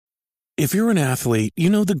If you're an athlete, you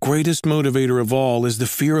know the greatest motivator of all is the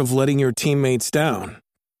fear of letting your teammates down.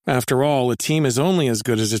 After all, a team is only as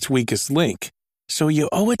good as its weakest link. So you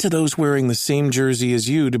owe it to those wearing the same jersey as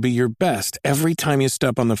you to be your best every time you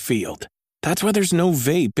step on the field. That's why there's no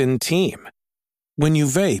vape in team. When you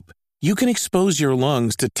vape, you can expose your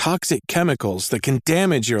lungs to toxic chemicals that can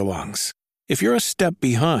damage your lungs. If you're a step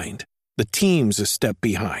behind, the team's a step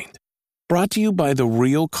behind. Brought to you by The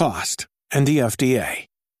Real Cost and the FDA.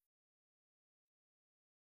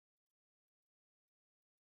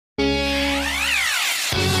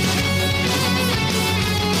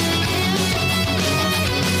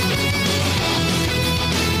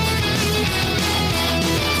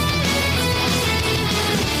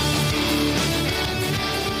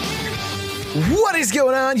 What is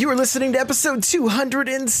going on? You are listening to episode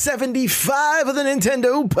 275 of the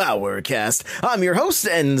Nintendo Powercast. I'm your host,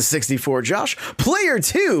 N64 Josh. Player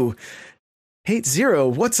 2, Hate Zero.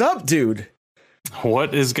 What's up, dude?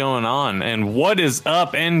 What is going on? And what is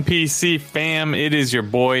up, NPC fam? It is your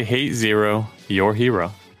boy, Hate Zero, your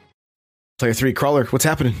hero. Player 3, Crawler. What's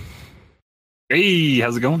happening? Hey,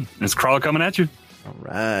 how's it going? It's Crawler coming at you.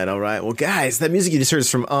 All right. Well, guys, that music you just heard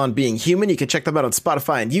is from On Being Human. You can check them out on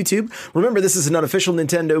Spotify and YouTube. Remember, this is an unofficial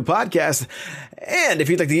Nintendo podcast. And if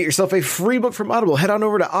you'd like to get yourself a free book from Audible, head on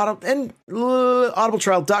over to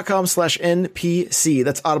audibletrial.com/NPC.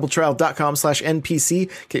 That's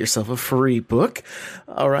audibletrial.com/NPC. Get yourself a free book.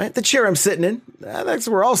 All right. The chair I'm sitting in, that's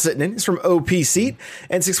where we're all sitting in. It's from OP Seat.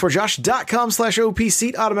 N64josh.com/OP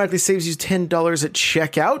Seat automatically saves you $10 at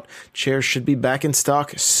checkout. Chairs should be back in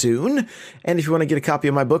stock soon. And if you want to get a copy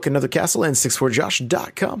of my book, Another Castle,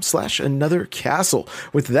 N64josh.com/Another Castle.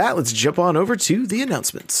 With that, let's jump on over to the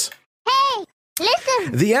announcements. Hey,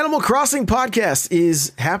 listen! The Animal Crossing podcast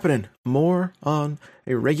is happening more on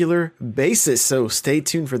a regular basis, so stay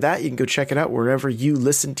tuned for that. You can go check it out wherever you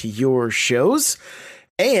listen to your shows.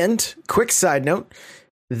 And, quick side note,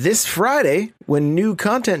 this Friday, when new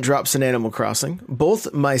content drops in Animal Crossing,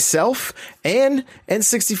 both myself and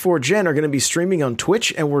N64Gen are going to be streaming on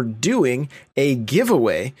Twitch, and we're doing a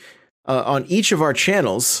giveaway on each of our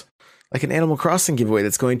channels, like an Animal Crossing giveaway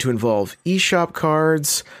that's going to involve eShop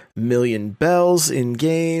cards, million bells in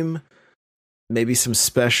game, maybe some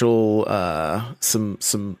special,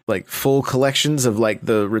 some like full collections of like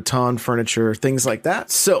the rattan furniture, things like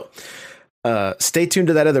that. So stay tuned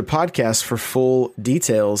to that other podcast for full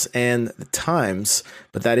details and the times,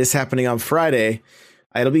 but that is happening on Friday.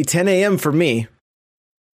 It'll be 10 a.m. for me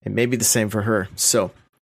and maybe the same for her. So,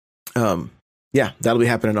 yeah, that'll be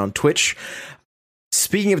happening on Twitch.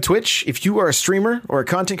 Speaking of Twitch, if you are a streamer or a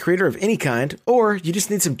content creator of any kind, or you just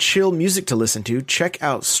need some chill music to listen to, check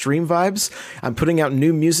out Stream Vibes. I'm putting out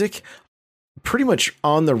new music pretty much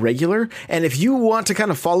on the regular. And if you want to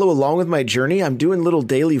kind of follow along with my journey, I'm doing little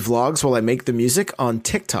daily vlogs while I make the music on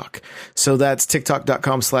TikTok. So that's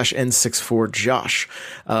tiktok.com/N64Josh.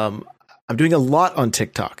 I'm doing a lot on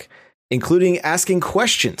TikTok, including asking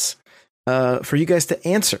questions for you guys to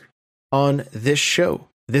answer on this show.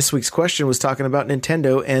 This week's question was talking about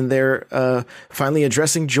Nintendo, and they're finally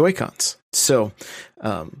addressing Joy-Cons. So,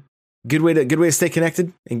 good way to stay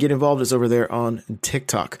connected and get involved is over there on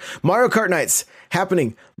TikTok. Mario Kart Nights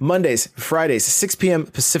happening Mondays, Fridays, 6 p.m.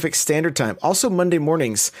 Pacific Standard Time. Also Monday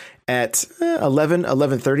mornings at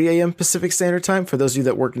 11:30 a.m. Pacific Standard Time for those of you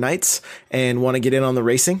that work nights and want to get in on the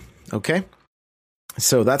racing. Okay.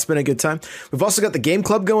 So that's been a good time. We've also got the Game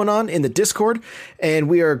Club going on in the Discord, and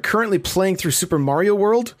we are currently playing through Super Mario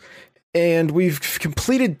World. And we've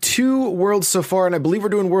completed 2 worlds so far, and I believe we're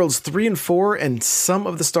doing worlds 3 and 4 and some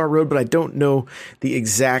of the Star Road, but I don't know the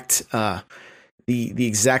exact the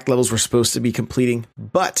exact levels we're supposed to be completing.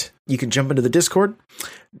 But you can jump into the Discord,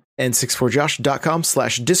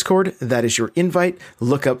 n64josh.com/Discord. That is your invite.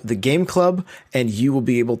 Look up the Game Club, and you will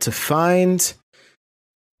be able to find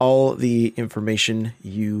all the information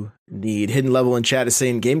you need. Hidden Level in chat is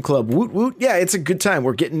saying Game Club, woot woot. Yeah, it's a good time.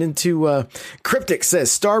 We're getting into Cryptic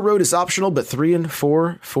says Star Road is optional, but 3 and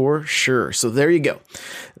 4 for sure. So there you go.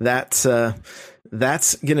 That's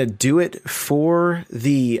gonna do it for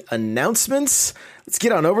the announcements. Let's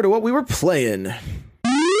get on over to what we were playing.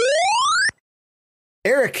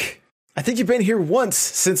 Eric, I think you've been here once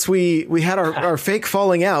since we had our fake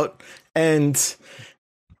falling out, and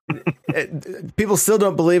people still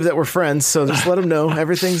don't believe that we're friends, so just let them know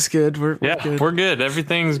everything's good. We're good.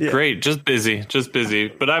 Everything's great. Just busy.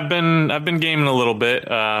 But I've been gaming a little bit.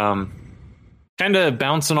 Kind of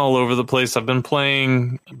bouncing all over the place. I've been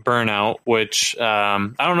playing Burnout, which I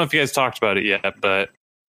don't know if you guys talked about it yet, but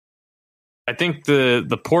I think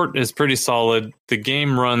the port is pretty solid. The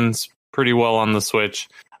game runs pretty well on the Switch.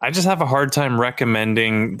 I just have a hard time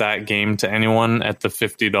recommending that game to anyone at the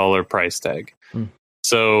 $50 price tag.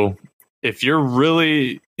 So if you're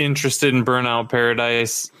really interested in Burnout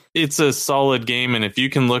Paradise, it's a solid game, and if you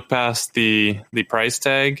can look past the price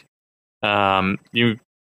tag, you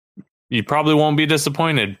probably won't be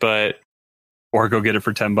disappointed. But or go get it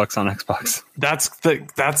for $10 on Xbox.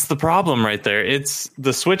 That's the problem right there. It's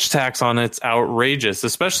the Switch tax on it's outrageous,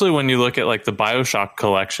 especially when you look at like the BioShock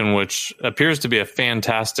collection, which appears to be a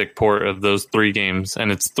fantastic port of those 3 games,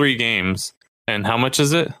 and it's 3 games. And how much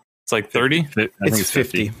is it? It's like 30? I think it's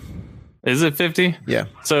 50. Is it 50? Yeah.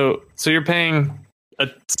 So you're paying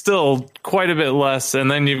still quite a bit less, and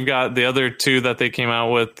then you've got the other 2 that they came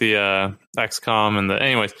out with, the XCOM and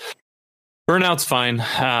anyways. Burnout's fine.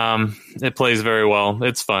 It plays very well.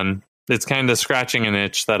 It's fun. It's kind of scratching an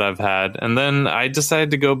itch that I've had. And then I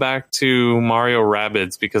decided to go back to Mario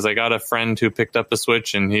Rabbids because I got a friend who picked up a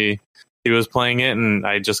Switch and he was playing it, and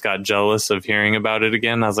I just got jealous of hearing about it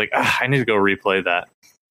again. I was like, I need to go replay that.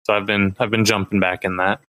 So I've been jumping back in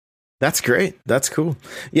that. That's great. That's cool.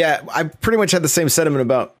 Yeah, I pretty much had the same sentiment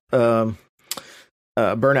about Burnout.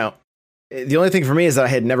 The only thing for me is that I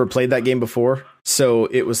had never played that game before, so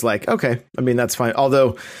it was like, okay, I mean, that's fine.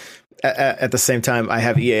 Although at the same time, I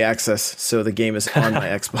have EA access, so the game is on my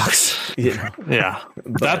Xbox. You know? Yeah,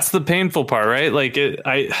 that's the painful part, right? Like,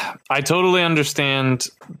 I totally understand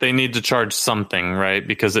they need to charge something, right?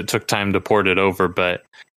 Because it took time to port it over, but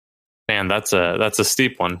man, that's a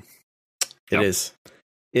steep one. It is.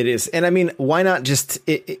 It is. And I mean, why not just,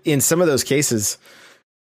 in some of those cases,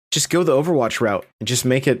 just go the Overwatch route and just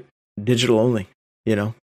make it digital only, you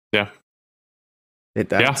know? Yeah. I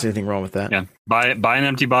don't see anything wrong with that. Yeah. Buy an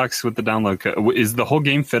empty box with the download code. Is the whole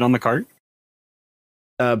game fit on the cart?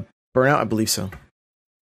 Burnout, I believe so.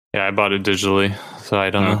 Yeah, I bought it digitally, so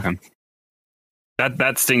I don't know. Okay.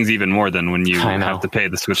 That stings even more than when you have to pay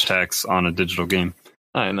the Switch tax on a digital game.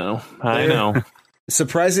 I know.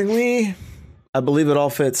 Surprisingly, I believe it all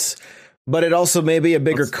fits, but it also may be a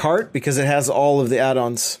bigger cart because it has all of the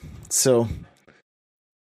add-ons. So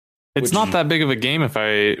it's not that big of a game if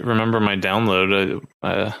I remember my download.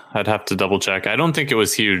 I'd have to double check. I don't think it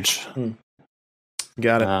was huge.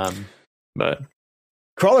 Got it. But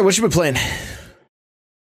Crawler, what you been playing?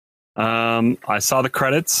 I saw the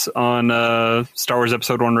credits on Star Wars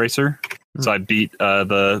Episode 1 Racer. So I beat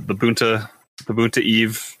the Bunta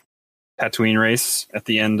Eve Tatooine race at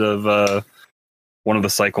the end of one of the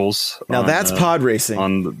cycles. Now that's pod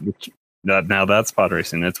racing. Now that's pod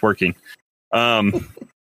racing. It's working.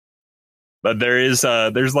 But there's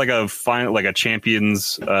like a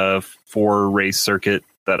Champions 4 race circuit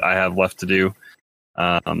that I have left to do.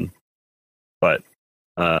 But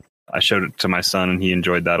I showed it to my son and he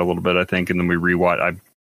enjoyed that a little bit, I think. And then we rewatched. I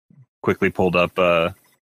quickly pulled up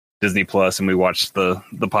Disney Plus and we watched the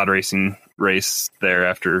pod racing race there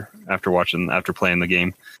after playing the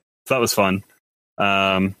game. So that was fun.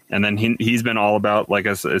 And then he's been all about, like,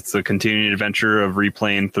 it's a continuing adventure of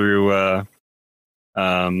replaying through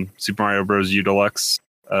Super Mario Bros. U Deluxe.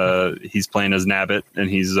 He's playing as Nabbit and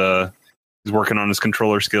he's working on his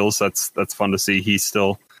controller skills. That's fun to see.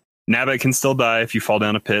 Nabbit can still die if you fall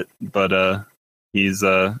down a pit, but he's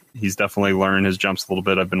definitely learned his jumps a little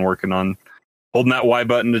bit. I've been working on holding that Y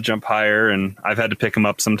button to jump higher, and I've had to pick him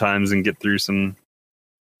up sometimes and get through some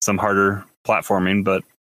harder platforming, but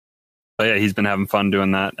yeah, he's been having fun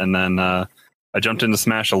doing that. And then I jumped into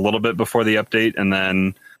Smash a little bit before the update, and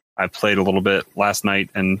then I played a little bit last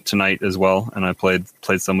night and tonight as well. And I played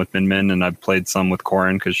some with Min Min, and I played some with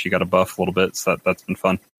Corin because she got a buff a little bit, so that's been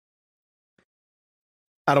fun.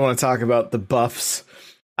 I don't want to talk about the buffs.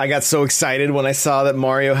 I got so excited when I saw that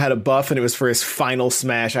Mario had a buff and it was for his final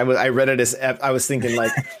Smash. I read it as, I was thinking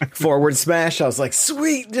like forward Smash. I was like,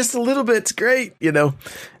 sweet, just a little bit. It's great. You know,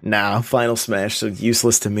 final Smash. So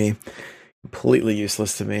useless to me. Completely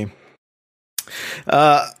useless to me.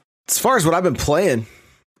 As far as what I've been playing,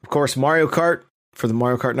 of course, Mario Kart for the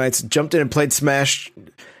Mario Kart nights. Jumped in and played Smash.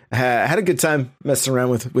 Had a good time messing around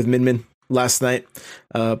with Min Min last night.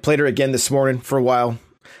 Played her again this morning for a while.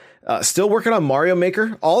 Still working on Mario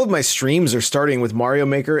Maker. All of my streams are starting with Mario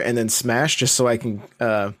Maker and then Smash, just so I can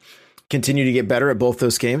continue to get better at both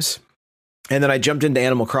those games. And then I jumped into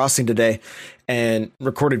Animal Crossing today and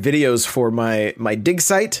recorded videos for my dig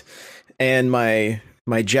site and my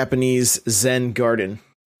Japanese Zen garden.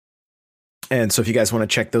 And so if you guys want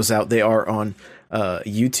to check those out, they are on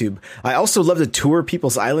YouTube. I also love to tour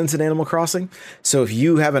people's islands in Animal Crossing. So if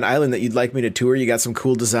you have an island that you'd like me to tour, you got some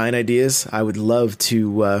cool design ideas, I would love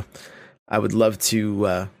to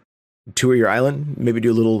tour your island. Maybe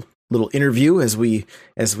do a little interview as we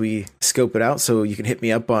scope it out. So you can hit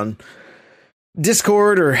me up on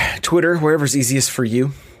Discord or Twitter, wherever's easiest for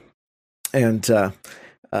you. And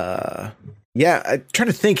yeah, I'm trying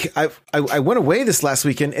to think. I went away this last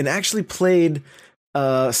weekend and actually played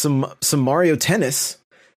some Mario Tennis,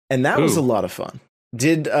 and that was a lot of fun.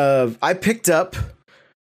 I picked up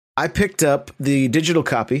the digital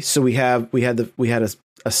copy, so we had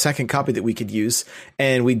a second copy that we could use,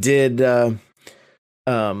 and we did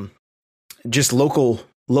just local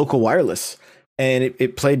wireless, and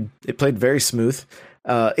it played very smooth.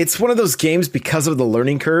 It's one of those games, because of the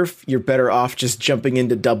learning curve, you're better off just jumping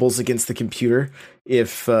into doubles against the computer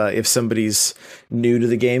if somebody's new to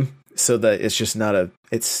the game, so that it's just not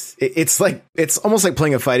it's almost like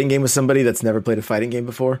playing a fighting game with somebody that's never played a fighting game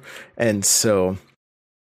before. And so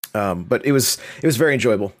but it was very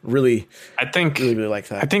enjoyable. Really like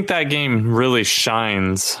that. I think that game really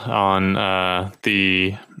shines on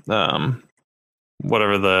the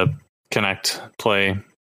whatever the Connect Play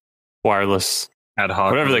wireless ad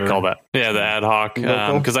hoc, whatever they call that. Yeah, the ad hoc.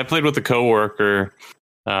 Because I played with a coworker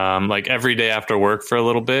like every day after work for a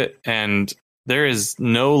little bit, and there is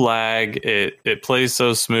no lag. It plays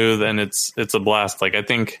so smooth, and it's a blast. Like, I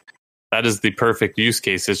think that is the perfect use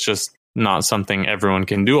case. It's just not something everyone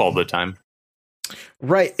can do all the time.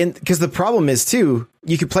 Right. And because the problem is too,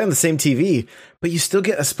 you could play on the same TV, but you still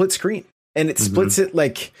get a split screen, and it splits it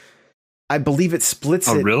like, I believe it splits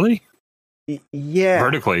it. Oh, really? Yeah.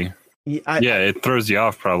 Vertically. Yeah, it throws you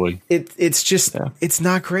off probably. It's just, it's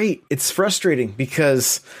not great. It's frustrating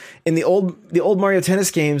because in the old Mario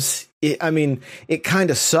Tennis games, it kind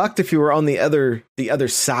of sucked if you were on the other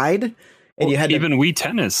side, and you had even Wii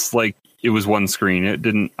Tennis, like, it was one screen. It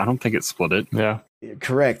didn't. I don't think it split it. Yeah.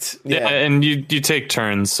 Correct. Yeah, and you take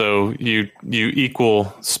turns, so you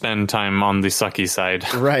equal spend time on the sucky side.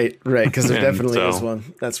 Right, because there definitely is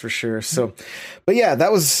one. That's for sure. So, but yeah,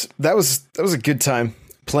 that was a good time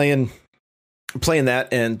playing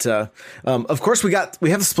that, and of course we have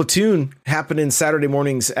Splatoon happening Saturday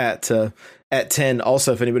mornings at 10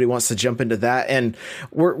 also, if anybody wants to jump into that. And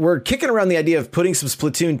we're kicking around the idea of putting some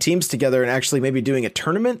Splatoon teams together and actually maybe doing a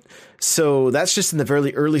tournament. So that's just in the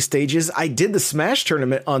very early stages. I did the Smash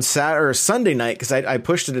tournament on Sunday night because I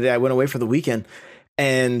pushed it today. I went away for the weekend,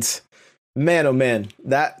 and man, oh man,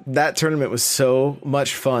 that tournament was so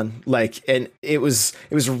much fun. Like, and it was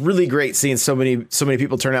really great seeing so many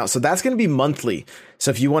people turn out. So that's going to be monthly. So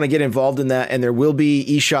if you want to get involved in that, and there will be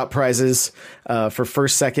eShop prizes for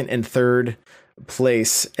first, second, and third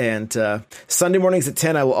place. And Sunday mornings at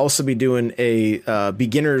 10, I will also be doing a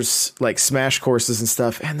beginners like Smash courses and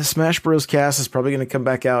stuff. And the Smash Bros. Cast is probably going to come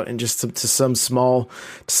back out in just to some small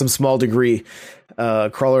degree.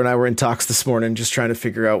 Crawler and I were in talks this morning, just trying to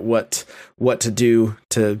figure out what to do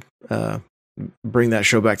to bring that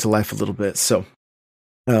show back to life a little bit. So,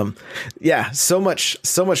 yeah, so much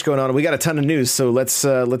going on. We got a ton of news, so let's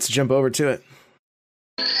jump over to it.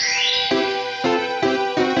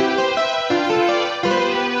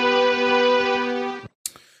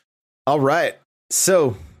 All right,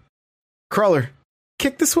 so Crawler,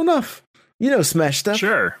 kick this one off. You know Smash stuff.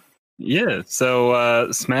 Sure. Yeah.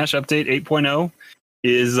 So Smash Update 8.0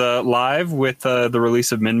 is live with the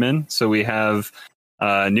release of Min Min. So we have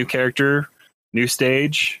new character, new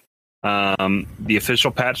stage, the official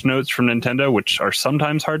patch notes from Nintendo, which are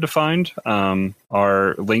sometimes hard to find,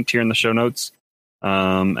 are linked here in the show notes.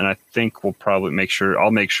 And I think we'll probably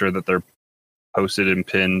I'll make sure that they're posted and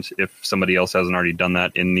pinned if somebody else hasn't already done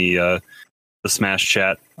that in the Smash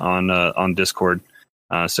chat on Discord.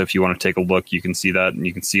 So if you want to take a look, you can see that, and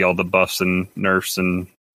you can see all the buffs and nerfs and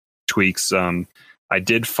tweaks. I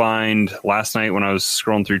did find last night when I was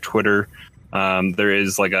scrolling through Twitter, there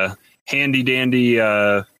is like a handy dandy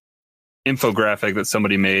infographic that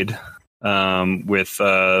somebody made with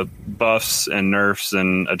buffs and nerfs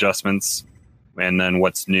and adjustments, and then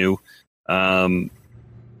what's new.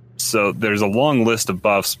 So there's a long list of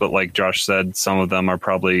buffs, but like Josh said, some of them are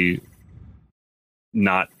probably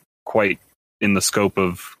not quite in the scope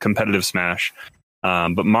of competitive Smash.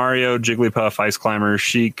 But Mario, Jigglypuff, Ice Climber,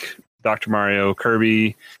 Sheik, Dr. Mario,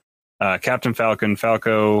 Kirby, Captain Falcon,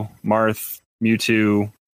 Falco, Marth,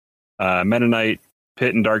 Mewtwo, Meta Knight,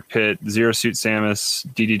 Pit and Dark Pit, Zero Suit Samus,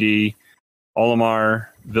 DDD, Olimar,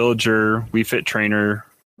 Villager, Wii Fit Trainer,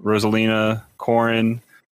 Rosalina, Corrin,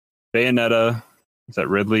 Bayonetta, is that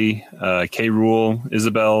Ridley, K. Rool,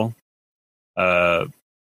 Isabelle, Firecat,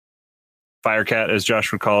 as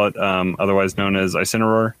Josh would call it, otherwise known as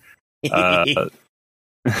Incineroar,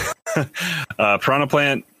 Piranha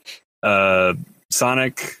Plant,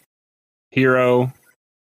 Sonic, Hero,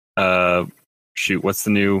 what's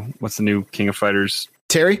the new King of Fighters?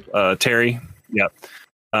 Terry? Terry, yep.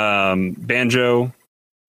 Banjo,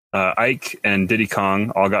 Ike and Diddy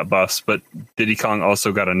Kong all got buffs, but Diddy Kong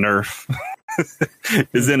also got a nerf.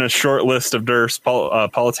 Is in a short list of nerfs.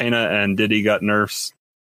 Palutena and Diddy got nerfs.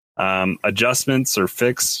 Adjustments or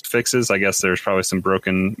fixes. I guess there's probably some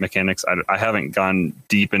broken mechanics. I haven't gone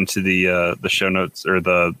deep into the show notes or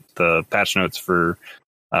the patch notes for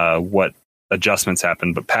what adjustments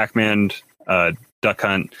happened, but Pac-Man, Duck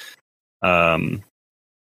Hunt,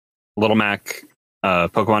 Little Mac,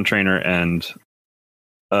 Pokemon Trainer, and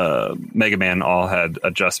Mega Man all had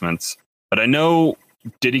adjustments. But I know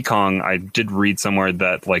Diddy Kong, I did read somewhere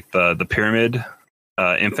that like the pyramid,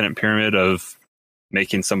 infinite pyramid of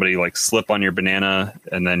making somebody like slip on your banana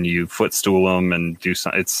and then you footstool them and do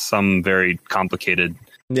it's some very complicated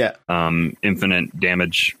infinite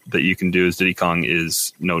damage that you can do as Diddy Kong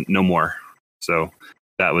is no more. So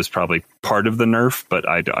that was probably part of the nerf, but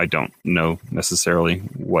I don't know necessarily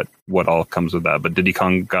what all comes with that. But Diddy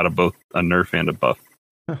Kong got both a nerf and a buff.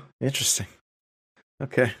 Huh, interesting.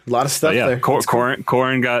 Okay, a lot of stuff there.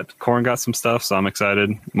 Corrin got some stuff, so I'm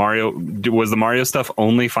excited. Mario, was the Mario stuff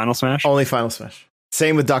only Final Smash? Only Final Smash.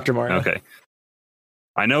 Same with Dr. Mario. Okay.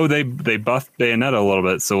 I know they buffed Bayonetta a little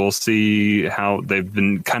bit, so we'll see how they've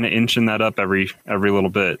been kind of inching that up every little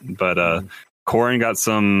bit. But Corrin got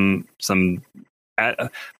some. I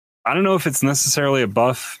don't know if it's necessarily a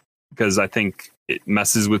buff because I think it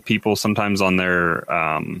messes with people sometimes on their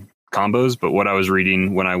combos. But what I was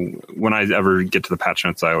reading when I ever get to the patch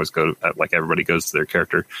notes, I always go like everybody goes to their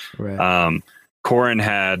character. Right. Corrin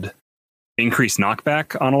had increased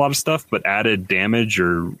knockback on a lot of stuff, but added damage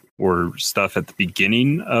or stuff at the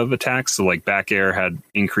beginning of attacks. So like back air had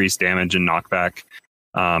increased damage and knockback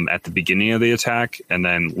at the beginning of the attack, and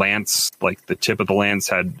then lance, like the tip of the lance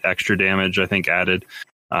had extra damage, I think, added.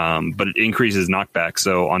 But it increases knockback.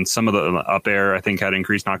 So on some of the up air, I think had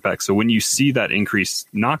increased knockback. So when you see that increased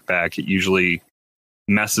knockback, it usually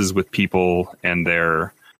messes with people and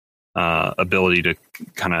their ability to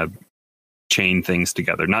kind of chain things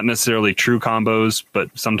together. Not necessarily true combos, but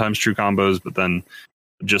sometimes true combos, but then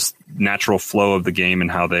just natural flow of the game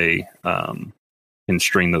and how they can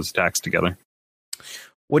string those attacks together.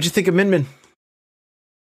 What'd you think of Min Min?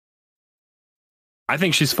 I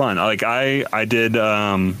think she's fun. Like I did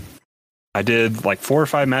like 4 or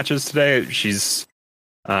 5 matches today. She's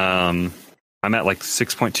I'm at like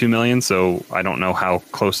 6.2 million, so I don't know how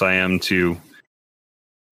close I am to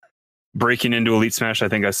breaking into Elite Smash. I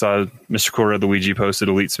think I saw Mr. Cora Luigi posted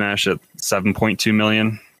Elite Smash at 7.2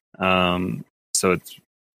 million. So it's,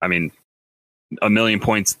 I mean, 1 million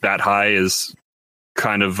points that high is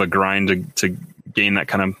kind of a grind to gain that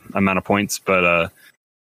kind of amount of points. But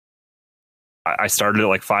I started at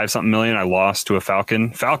like 5-something million. I lost to a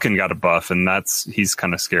Falcon. Falcon got a buff, and he's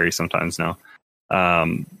kind of scary sometimes now.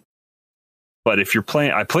 But if you're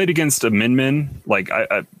playing, I played against a Min Min. Like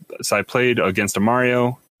so I played against a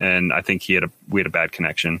Mario, and I think we had a bad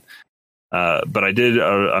connection. But I did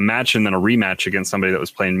a match and then a rematch against somebody that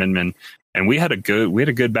was playing Min Min, and we had a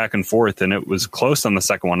good back and forth, and it was close on the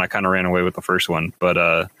second one. I kind of ran away with the first one,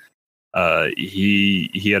 but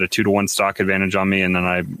he had a 2-to-1 stock advantage on me, and then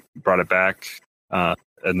I brought it back,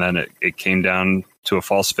 and then it came down to a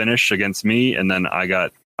false finish against me, and then I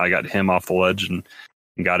got him off the ledge and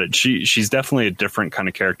got it. She's definitely a different kind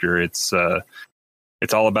of character. It's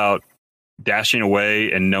all about dashing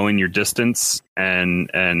away and knowing your distance and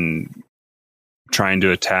trying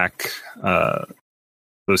to attack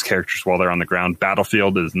those characters while they're on the ground.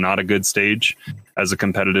 Battlefield is not a good stage as a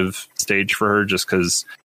competitive stage for her, just because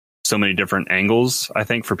so many different angles, I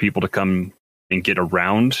think, for people to come and get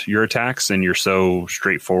around your attacks, and you're so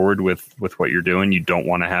straightforward with what you're doing. You don't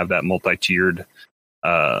want to have that multi-tiered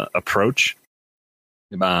approach.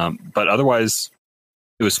 But otherwise,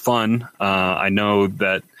 it was fun. I know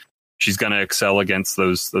that she's going to excel against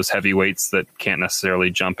those heavyweights that can't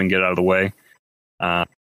necessarily jump and get out of the way.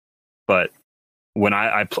 But when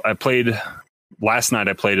I played last night,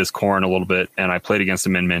 I played as Corrin a little bit, and I played against a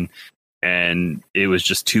Min Min, and it was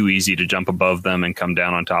just too easy to jump above them and come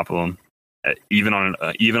down on top of them. Even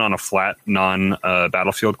on a flat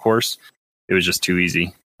battlefield course, it was just too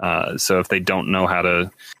easy. So if they don't know how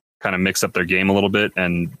to kind of mix up their game a little bit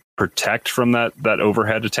and protect from that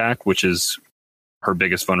overhead attack, which is her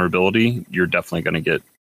biggest vulnerability, you're definitely going to get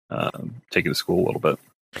taken to school a little bit.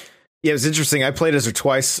 Yeah, it was interesting. I played as her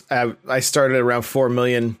twice. I started at around 4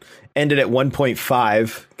 million, ended at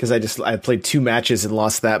 1.5 because I played 2 matches and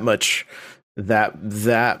lost that much, and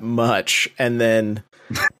then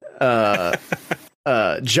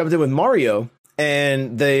jumped in with Mario,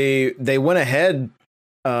 and they went ahead.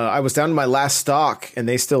 I was down to my last stock, and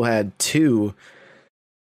they still had 2,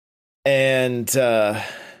 and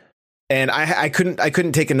and I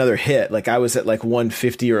couldn't take another hit. Like I was at like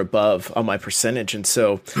 150 or above on my percentage, and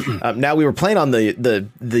so now we were playing on the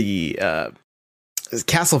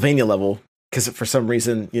Castlevania level because for some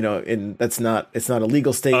reason, it's not a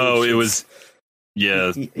legal stage. Oh, it was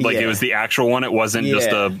it was the actual one. It wasn't just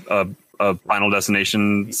a Final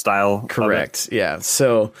Destination style. Correct. Yeah.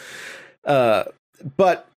 So,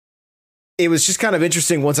 but it was just kind of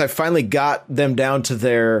interesting once I finally got them down to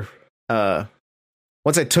their.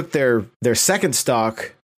 Once I took their second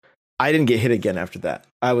stock, I didn't get hit again after that.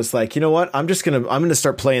 I was like, you know what? I'm gonna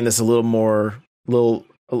start playing this a little more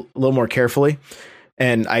carefully.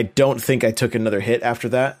 And I don't think I took another hit after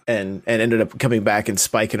that, and ended up coming back and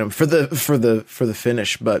spiking them for the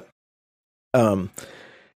finish. But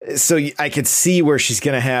so I could see where she's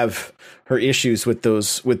gonna have her issues with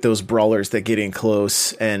those brawlers that get in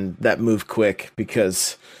close and that move quick,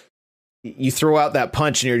 because you throw out that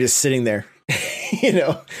punch and you're just sitting there.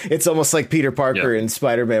 It's almost like Peter Parker in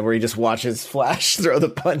Spider-Man, where he just watches Flash throw the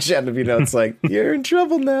punch at him. It's like, you're in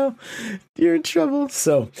trouble now. You're in trouble.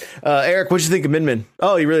 So, Eric, what'd you think of Min Min?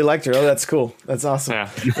 Oh, you really liked her. Oh, that's cool. That's awesome. Yeah,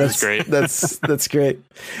 that's great. That's great.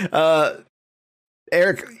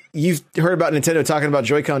 Eric, you've heard about Nintendo talking about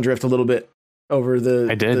Joy-Con drift a little bit over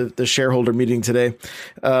the shareholder meeting today.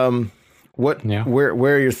 Where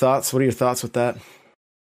are your thoughts? What are your thoughts with that?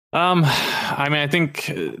 I think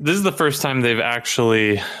this is the first time they've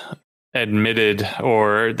actually admitted,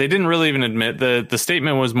 or they didn't really even admit. The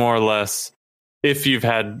statement was more or less, if you've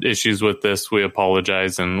had issues with this, we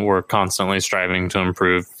apologize and we're constantly striving to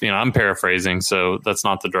improve. I'm paraphrasing, so that's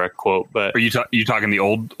not the direct quote. But are you talking the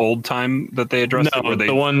old time that they addressed? No,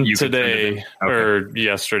 the one today or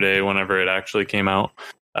yesterday, whenever it actually came out.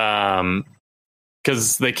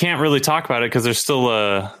 Because they can't really talk about it because there's still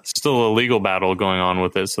a legal battle going on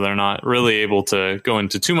with it, so they're not really able to go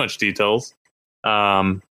into too much details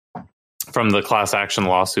from the class action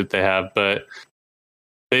lawsuit they have. But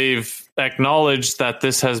they've acknowledged that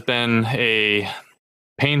this has been a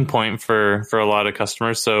pain point for a lot of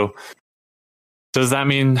customers. So does that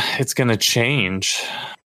mean it's going to change?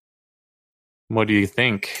 What do you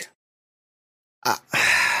think?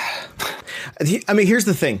 Here's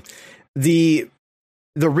the thing.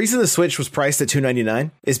 The reason the Switch was priced at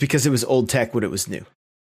 $299 is because it was old tech when it was new.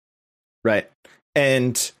 Right.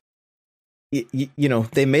 And,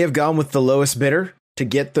 they may have gone with the lowest bidder to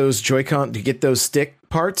get those Joy-Con, to get those stick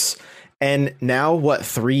parts. And now,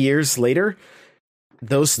 3 years later,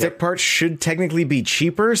 those stick parts should technically be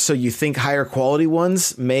cheaper. So you think higher quality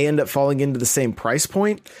ones may end up falling into the same price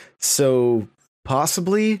point. So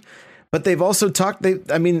possibly. But they've also talked.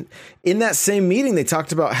 In that same meeting, they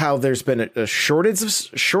talked about how there's been a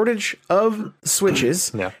shortage of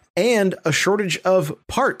Switches and a shortage of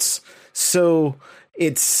parts. So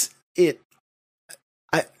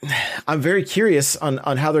I'm very curious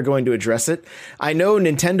on how they're going to address it. I know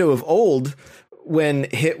Nintendo of old, when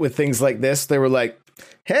hit with things like this, they were like,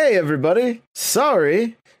 "Hey, everybody,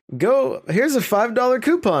 sorry, here's a $5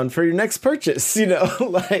 coupon for your next purchase."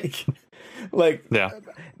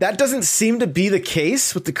 That doesn't seem to be the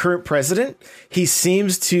case with the current president. He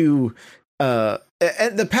seems to, at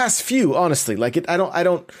the past few, honestly,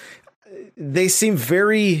 they seem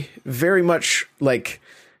very, very much like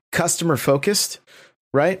customer focused,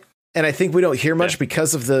 right? And I think we don't hear much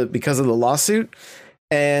because of the lawsuit.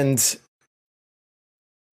 And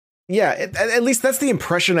at least that's the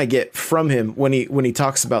impression I get from him when he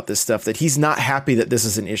talks about this stuff, that he's not happy that this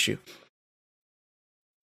is an issue.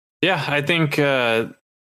 Yeah, I think,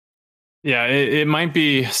 it might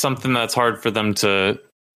be something that's hard for them to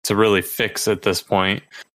really fix at this point.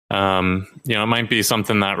 It might be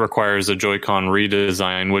something that requires a Joy-Con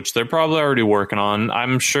redesign, which they're probably already working on.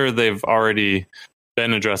 I'm sure they've already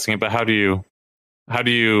been addressing it, but how do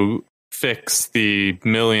you fix the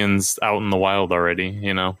millions out in the wild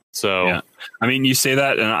already? So yeah. You say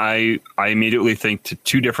that, and I immediately think to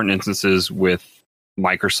two different instances with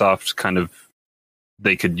Microsoft. Kind of,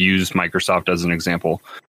 they could use Microsoft as an example.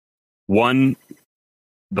 The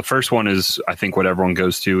first one is, I think what everyone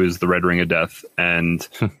goes to is the Red Ring of Death. And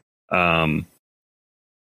I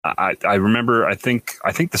remember, I think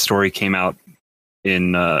the story came out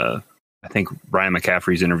in, I think Ryan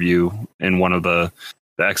McCaffrey's interview in one of the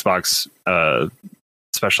Xbox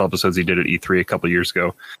special episodes he did at E3 a couple of years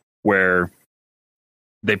ago, where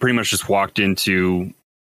they pretty much just walked into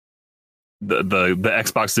the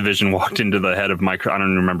Xbox division, walked into the head of Microsoft. I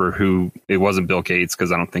don't remember who. It wasn't Bill Gates,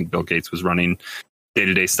 because I don't think Bill Gates was running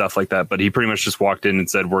day-to-day stuff like that. But he pretty much just walked in and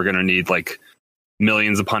said, "We're going to need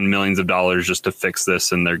millions upon millions of dollars just to fix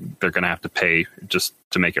this, and they're going to have to pay just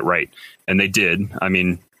to make it right." And they did.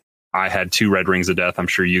 I had 2 red rings of death. I'm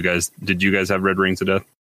sure you guys have red rings of death?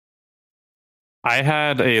 I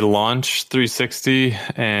had a launch 360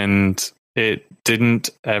 and it didn't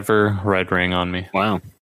ever red ring on me. Wow.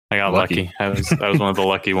 I got lucky. I was one of the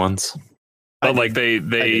lucky ones. But like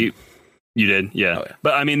you did, yeah. Oh, yeah.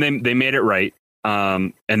 But I mean, they made it right.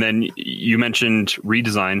 And then you mentioned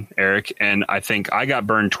redesign, Eric, and I think I got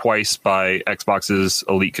burned twice by Xbox's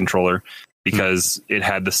Elite controller because it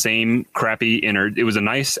had the same crappy innards. It was a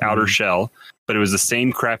nice outer shell, but it was the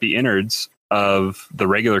same crappy innards of the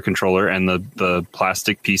regular controller, and the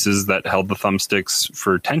plastic pieces that held the thumbsticks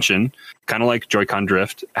for tension, kind of like Joy-Con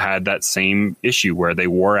drift, had that same issue where they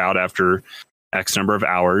wore out after X number of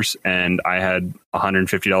hours, and I had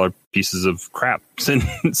 $150 pieces of crap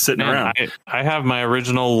sitting around. I have my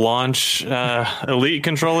original launch Elite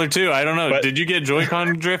controller too. I don't know. But did you get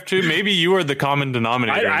Joy-Con drift too? Maybe you are the common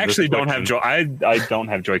denominator. I actually don't have I don't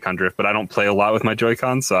have Joy-Con drift, but I don't play a lot with my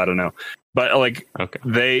Joy-Con, so I don't know. But like,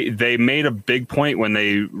 they made a big point when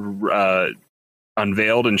they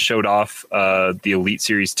unveiled and showed off the Elite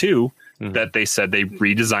Series 2 that they said they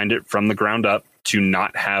redesigned it from the ground up to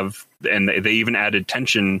not have, and they even added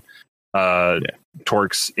tension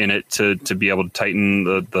torques in it to be able to tighten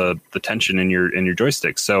the tension in your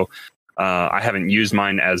joystick. So I haven't used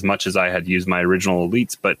mine as much as I had used my original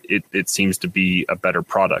Elites, but it seems to be a better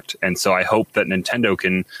product. And so I hope that Nintendo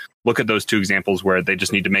can look at those 2 examples where they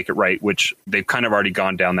just need to make it right, which they've kind of already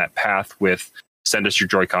gone down that path with send us your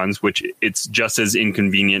Joy-Cons, which it's just as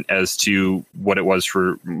inconvenient as to what it was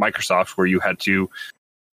for Microsoft, where you had to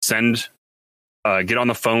get on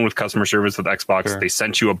the phone with customer service with Xbox. Sure. They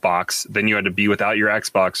sent you a box. Then you had to be without your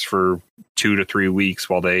Xbox for 2 to 3 weeks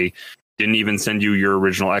while they didn't even send you your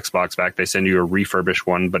original Xbox back. They send you a refurbished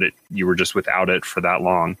one, but you were just without it for that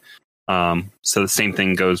long. So the same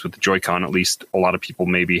thing goes with the Joy-Con. At least a lot of people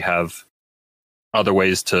maybe have other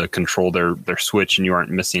ways to control their Switch, and you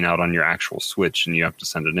aren't missing out on your actual Switch, and you have to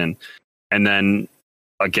send it in. And then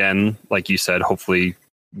again, like you said, hopefully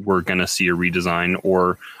we're going to see a redesign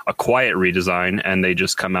or a quiet redesign, and they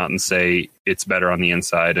just come out and say it's better on the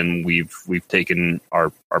inside, and we've taken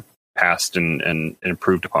our past and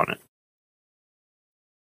improved upon it.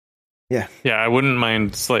 Yeah, I wouldn't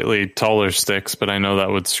mind slightly taller sticks, but I know that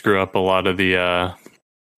would screw up a lot of the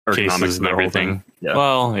cases and everything. Yeah.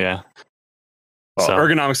 Well, yeah. Well, so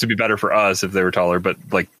ergonomics would be better for us if they were taller, but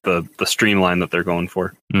like the streamline that they're going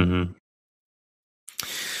for. Mm-hmm.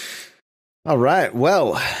 All right.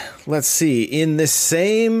 Well, let's see. In this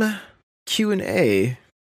same Q&A,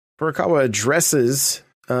 Furukawa addresses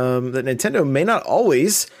that Nintendo may not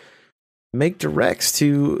always make directs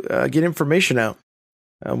to get information out.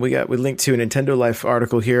 We linked to a Nintendo Life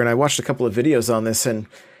article here, and I watched a couple of videos on this, and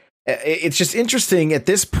it's just interesting at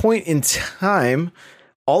this point in time.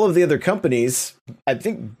 All of the other companies, I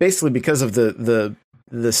think, basically because of the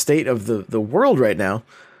state of the world right now,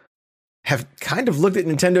 have kind of looked at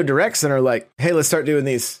Nintendo Directs and are like, "Hey, let's start doing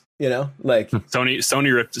these." You know, like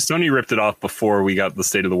Sony ripped it off before we got the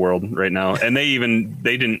state of the world right now, and they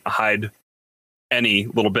didn't hide any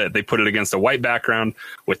little bit. They put it against a white background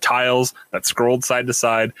with tiles that scrolled side to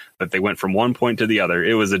side, that they went from one point to the other.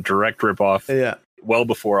 It was a direct ripoff. Yeah. Well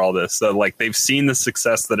before all this. So like they've seen the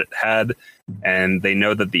success that it had, and they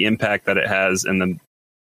know that the impact that it has, and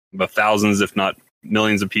the thousands, if not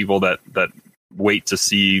millions of people that wait to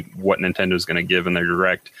see what Nintendo is going to give in their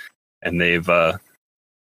direct, and they've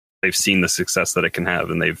seen the success that it can have,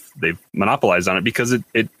 and they've monopolized on it because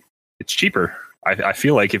it's cheaper. I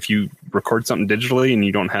feel like if you record something digitally and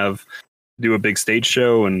you don't do a big stage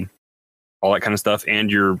show and all that kind of stuff,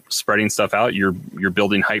 and you're spreading stuff out, you're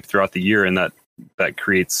building hype throughout the year, and that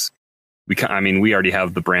creates. We already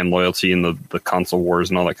have the brand loyalty and the console wars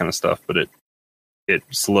and all that kind of stuff, but it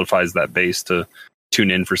solidifies that base to tune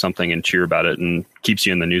in for something and cheer about it, and keeps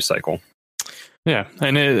you in the news cycle. Yeah,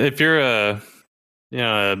 and if you're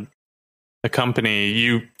a company,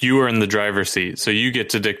 you are in the driver's seat, so you get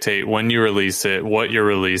to dictate when you release it, what you're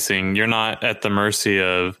releasing. You're not at the mercy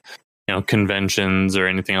of conventions or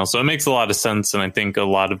anything else. So it makes a lot of sense, and I think a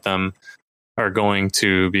lot of them are going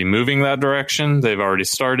to be moving that direction. They've already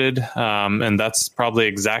started, and that's probably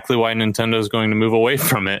exactly why Nintendo is going to move away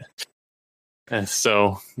from it. And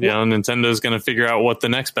so, Nintendo is going to figure out what the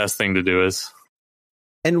next best thing to do is.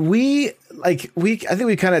 And I think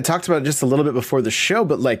we kind of talked about it just a little bit before the show,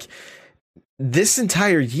 but like this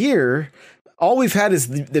entire year, all we've had is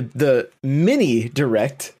the mini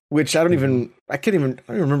direct, which I don't even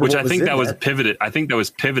remember. Which I think that was pivoted. I think that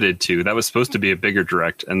was pivoted to. That was supposed to be a bigger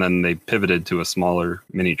direct, and then they pivoted to a smaller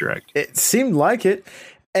mini direct. It seemed like it,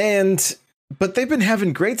 but they've been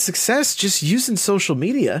having great success just using social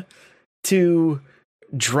media to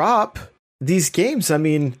drop these games. I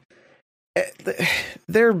mean,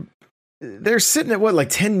 they're sitting at what, like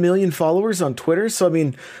 10 million followers on Twitter. So I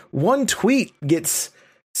mean, one tweet gets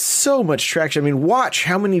so much traction. I mean, watch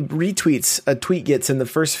how many retweets a tweet gets in the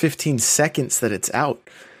first 15 seconds that it's out.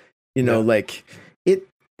 You know, like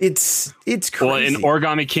it's crazy. Well, in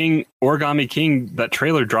Origami King, that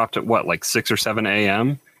trailer dropped at what, like 6 or 7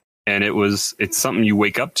 a.m. and it's something you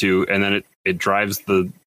wake up to, and then it drives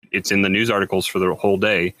it's in the news articles for the whole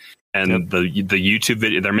day. And the YouTube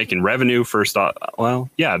video, they're making revenue first off. Well,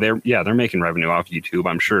 they're making revenue off YouTube,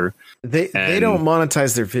 I'm sure. They don't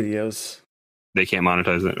monetize their videos. They can't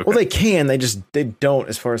monetize it. Okay. Well, they can. They don't,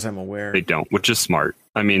 as far as I'm aware. They don't, which is smart.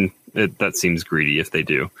 I mean, that seems greedy if they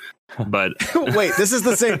do. But wait, this is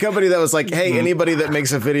the same company that was like, "Hey, anybody that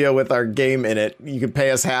makes a video with our game in it, you can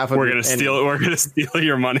pay us half of it." We're gonna steal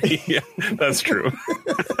your money. Yeah, that's true.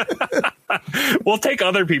 We'll take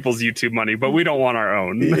other people's YouTube money, but we don't want our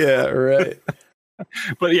own. Yeah, right.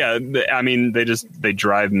 But yeah, I mean, they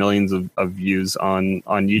drive millions of views on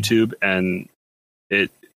YouTube, and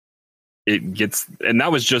it gets, and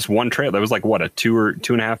that was just one trailer. That was like what, a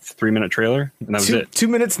 2.5, 3 minute trailer, and that was it. 2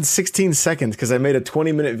 minutes and 16 seconds because I made a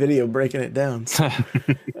 20-minute video breaking it down.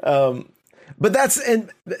 But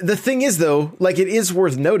and the thing is, though, like, it is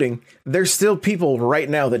worth noting, there's still people right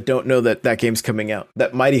now that don't know that game's coming out,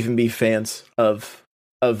 that might even be fans of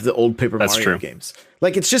the old Paper Mario games.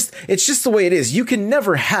 Like, it's just the way it is. You can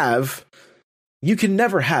never have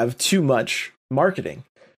too much marketing,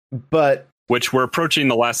 but which we're approaching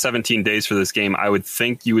the last 17 days for this game. I would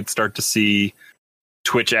think you would start to see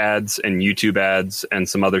Twitch ads and YouTube ads and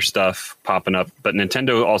some other stuff popping up. But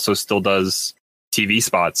Nintendo also still does TV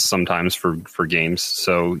spots sometimes for games.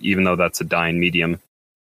 So even though that's a dying medium.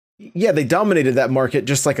 Yeah, they dominated that market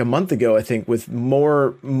just like a month ago, I think, with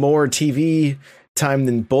more TV time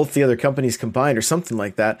than both the other companies combined or something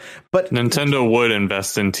like that. But Nintendo would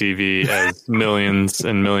invest in TV as millions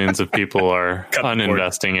and millions of people are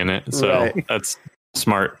uninvesting in it. So That's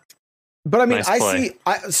smart. But I mean,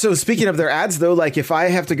 so speaking of their ads, though, like if I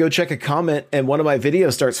have to go check a comment and one of my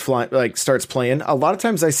videos starts playing, a lot of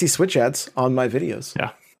times I see Switch ads on my videos.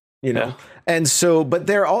 Yeah. You know, and so, but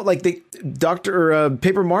they're all like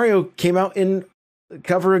Paper Mario came out in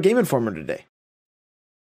cover of Game Informer today.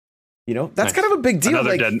 You know, that's kind of a big deal.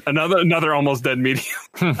 Another almost dead medium.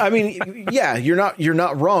 I mean, yeah, you're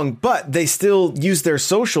not wrong, but they still use their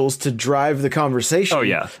socials to drive the conversation. Oh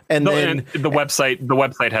yeah, and then the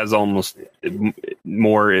website has almost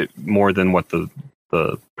more than what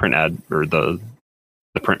the print ad or the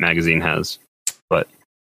print magazine has. But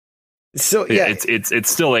so yeah,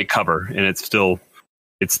 it's still a cover, and it's still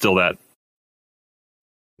that.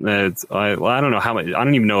 I don't know how much. I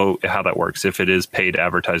don't even know how that works. If it is paid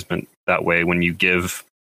advertisement that way, when you give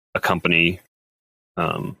a company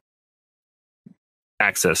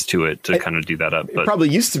access to it to kind of do that up, but it probably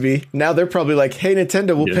used to be. Now they're probably like, "Hey,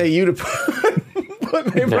 Nintendo, we'll pay you to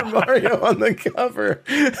put Paper Mario on the cover."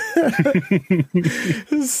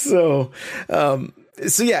 So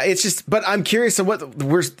yeah, it's just, but I'm curious of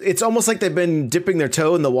it's almost like they've been dipping their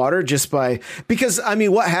toe in the water because I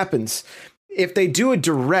mean, what happens? If they do a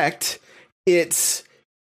direct, it's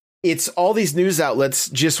all these news outlets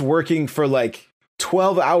just working for like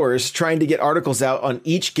 12 hours trying to get articles out on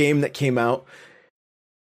each game that came out.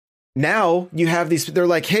 Now you have they're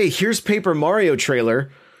like, "Hey, here's Paper Mario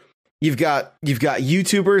trailer." You've got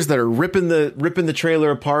YouTubers that are ripping the trailer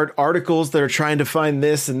apart, articles that are trying to find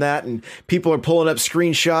this and that, and people are pulling up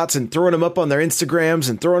screenshots and throwing them up on their Instagrams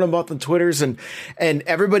and throwing them up on Twitters, and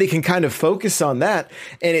everybody can kind of focus on that.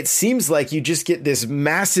 And it seems like you just get this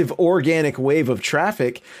massive organic wave of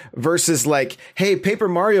traffic versus like, "Hey, Paper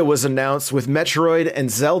Mario was announced with Metroid and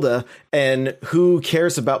Zelda, and who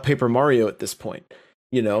cares about Paper Mario at this point?"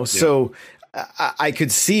 You know, so I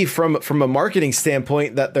could see from a marketing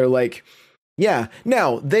standpoint that they're like, yeah,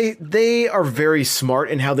 now they are very smart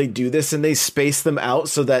in how they do this, and they space them out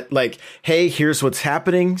so that like, "Hey, here's what's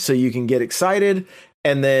happening," so you can get excited.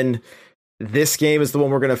 And then this game is the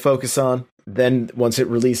one we're going to focus on. Then once it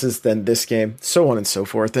releases, then this game, so on and so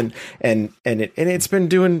forth. And it's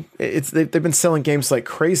been they've been selling games like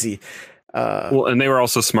crazy. Well, and they were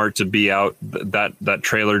also smart to be out that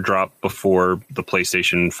trailer dropped before the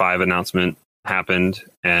PlayStation 5 announcement happened,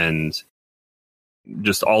 and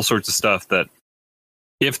just all sorts of stuff that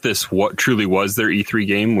if this truly was their E3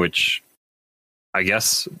 game, which I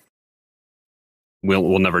guess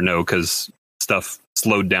we'll never know because stuff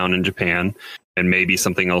slowed down in Japan, and maybe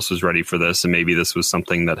something else was ready for this, and maybe this was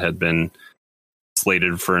something that had been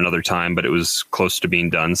slated for another time, but it was close to being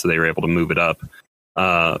done, so they were able to move it up.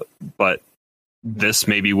 But this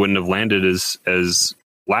maybe wouldn't have landed as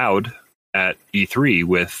loud at E3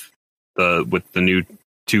 with the new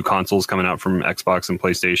 2 consoles coming out from Xbox and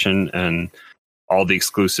PlayStation and all the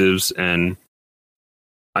exclusives. And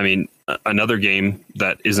I mean, another game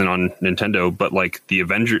that isn't on Nintendo, but like the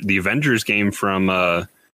Avengers game from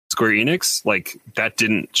Square Enix, like that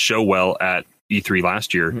didn't show well at E3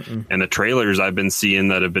 last year. And the trailers I've been seeing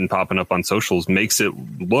that have been popping up on socials makes it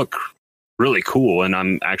look really cool. And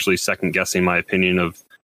I'm actually second guessing my opinion of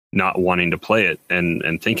not wanting to play it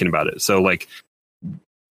and thinking about it. So like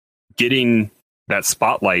getting that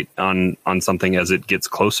spotlight on something as it gets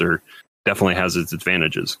closer definitely has its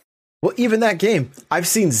advantages. Well, even that game, I've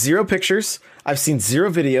seen 0 pictures. I've seen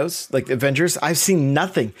 0 videos, like Avengers. I've seen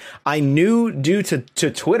nothing. I knew due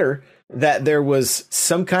to Twitter that there was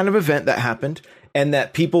some kind of event that happened and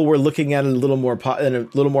that people were looking at it in a little more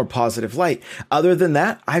positive light. Other than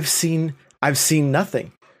that, I've seen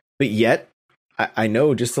nothing. But yet, I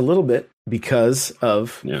know just a little bit because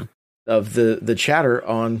of the chatter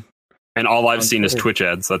on. And all I've seen Twitter is Twitch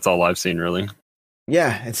ads. That's all I've seen, really.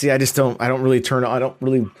 Yeah, and see, I don't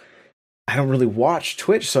really watch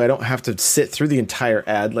Twitch, so I don't have to sit through the entire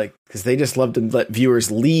ad, like, because they just love to let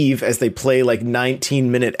viewers leave as they play like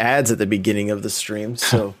 19-minute ads at the beginning of the stream.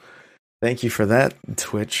 So thank you for that,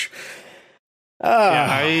 Twitch.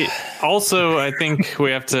 I think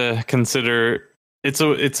we have to consider it's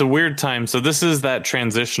a weird time. So this is that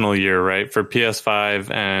transitional year, right, for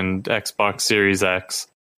PS5 and Xbox Series X.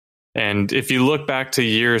 And if you look back to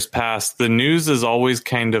years past, the news is always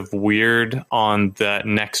kind of weird on that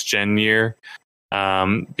next gen year,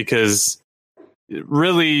 because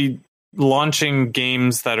really launching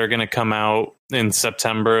games that are going to come out in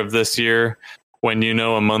September of this year, when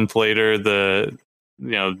a month later the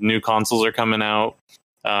new consoles are coming out.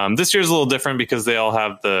 This year's a little different because they all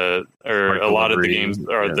have a lot of the games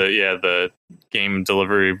are the game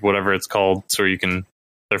delivery, whatever it's called, so you can.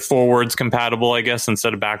 They're forwards compatible, I guess,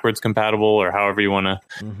 instead of backwards compatible, or however you want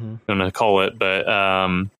to call it. But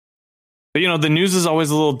the news is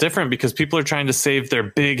always a little different because people are trying to save their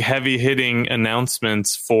big, heavy hitting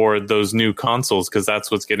announcements for those new consoles because that's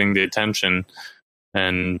what's getting the attention.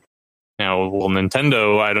 And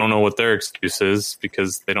Nintendo, I don't know what their excuse is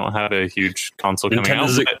because they don't have a huge console coming out.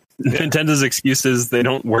 Nintendo's excuse is they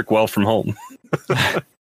don't work well from home.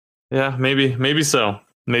 Yeah, maybe so.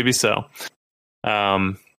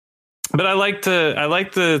 But I like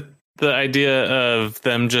the idea of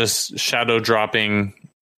them just shadow dropping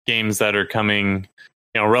games that are coming,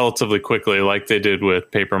 relatively quickly, like they did with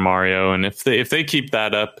Paper Mario. And if they keep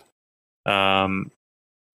that up,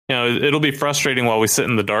 it'll be frustrating while we sit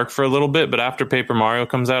in the dark for a little bit. But after Paper Mario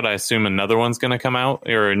comes out, I assume another one's going to come out,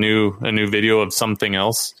 or a new video of something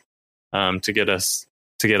else, to get us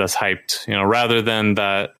hyped. Rather than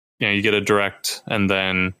that, you get a direct and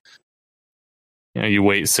then. You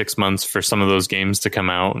wait 6 months for some of those games to come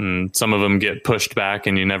out, and some of them get pushed back,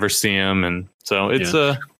 and you never see them. And so it's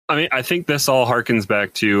I think this all harkens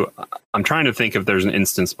back to. I'm trying to think if there's an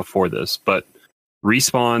instance before this, but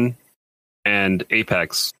Respawn and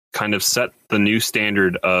Apex kind of set the new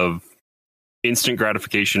standard of instant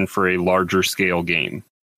gratification for a larger scale game,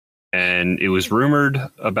 and it was rumored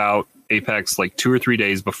about Apex like 2 or 3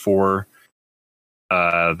 days before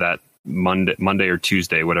that Monday or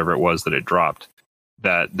Tuesday, whatever it was that it dropped.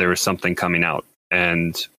 That there was something coming out,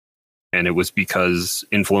 and it was because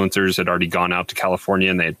influencers had already gone out to California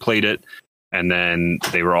and they had played it, and then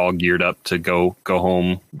they were all geared up to go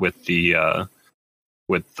home with the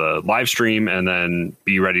live stream and then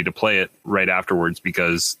be ready to play it right afterwards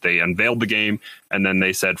because they unveiled the game and then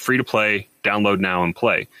they said free to play, download now and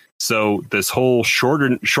play. So this whole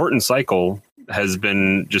shortened cycle has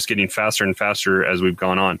been just getting faster and faster as we've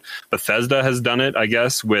gone on. Bethesda has done it, I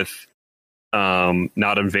guess, with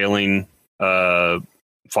not unveiling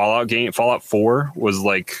Fallout game. Fallout 4 was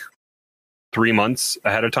like 3 months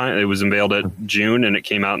ahead of time. It was unveiled at June and it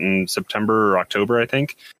came out in September or October, I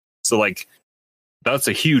think. So like that's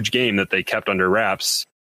a huge game that they kept under wraps.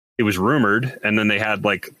 It was rumored, and then they had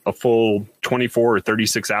like a full 24 or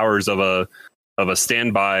 36 hours of a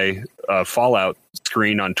standby Fallout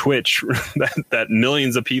screen on Twitch that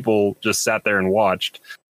millions of people just sat there and watched.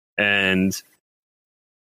 And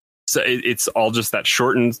so it's all just that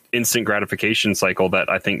shortened instant gratification cycle that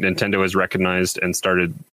I think Nintendo has recognized and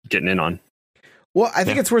started getting in on. Well, I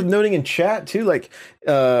think it's worth noting in chat too, like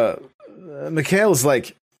Mikhail's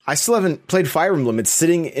like, I still haven't played Fire Emblem. It's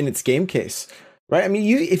sitting in its game case, right? I mean,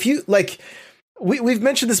 if you like, we've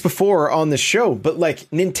mentioned this before on the show, but like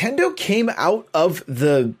Nintendo came out of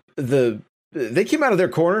they came out of their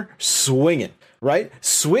corner swinging right?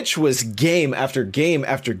 Switch was game after game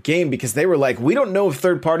after game because they were like, we don't know if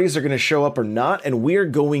third parties are going to show up or not, and we're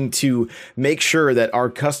going to make sure that our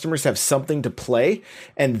customers have something to play,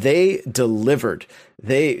 and they delivered.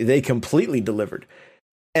 They completely delivered.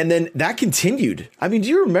 And then that continued. I mean, do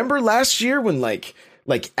you remember last year when like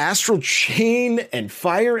Astral Chain and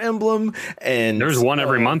Fire Emblem and there was one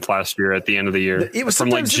every month last year at the end of the year. It was from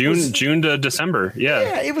like June to December.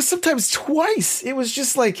 Yeah, it was sometimes twice. It was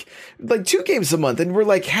just like 2 games a month, and we're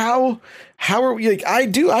like, how are we? Like, I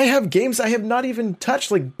have games I have not even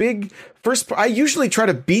touched, like big first. I usually try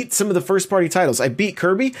to beat some of the first party titles. I beat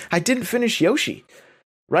Kirby. I didn't finish Yoshi.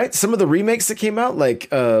 Right, some of the remakes that came out, like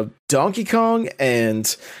Donkey Kong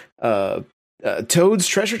and Toad's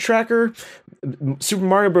Treasure Tracker, Super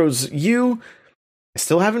Mario Bros. U. I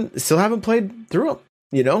still haven't played through them,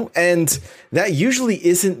 you know, and that usually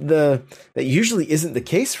isn't the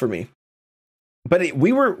case for me. But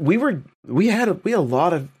we had a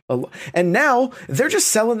lot of, and now they're just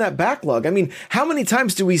selling that backlog. I mean, how many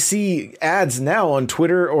times do we see ads now on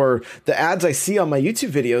Twitter or the ads I see on my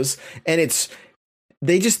YouTube videos, and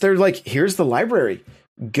they're like, here's the library.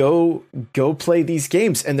 Go play these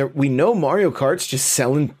games. And we know Mario Kart's just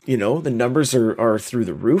selling, you know, the numbers are through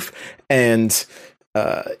the roof. And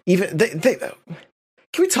even they can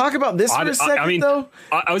we talk about this for a second, though?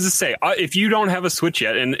 I was just say, if you don't have a Switch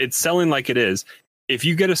yet and it's selling like it is, if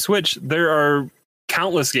you get a Switch, there are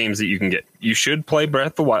countless games that you can get. You should play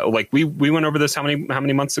Breath of the Wild. Like we went over this how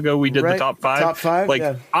many months ago? We did the top five. Like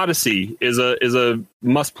yeah. Odyssey is a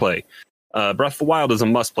must play. Breath of the Wild is a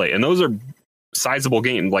must play, and those are sizable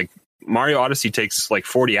games. Like Mario Odyssey takes like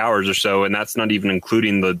 40 hours or so, and that's not even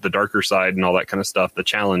including the darker side and all that kind of stuff, the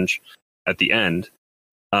challenge at the end.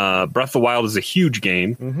 Breath of the Wild is a huge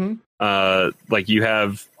game. Mm-hmm. Like you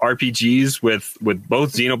have RPGs with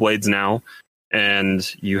both Xenoblades now, and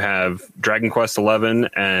you have Dragon Quest 11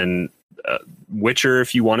 and Witcher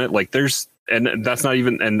if you want it. Like and that's not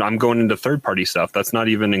even, and I'm going into third party stuff. That's not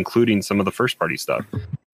even including some of the first party stuff.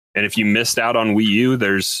 And if you missed out on Wii U,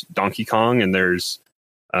 there's Donkey Kong, and there's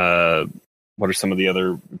what are some of the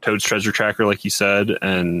other Toad's Treasure Tracker, like you said,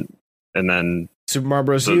 and then Super Mario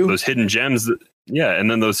Bros. U. Those hidden gems,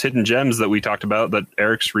 and then those hidden gems that we talked about that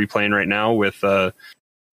Eric's replaying right now with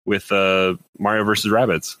Mario versus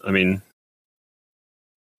Rabbids. I mean,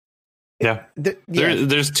 yeah,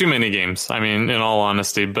 there's too many games. I mean, in all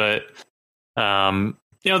honesty, but.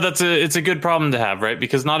 You know, it's a good problem to have, right?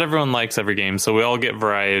 Because not everyone likes every game, so we all get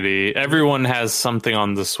variety. Everyone has something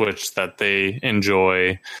on the Switch that they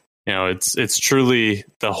enjoy. You know, it's truly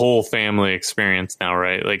the whole family experience now,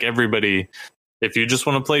 right? Like everybody, if you just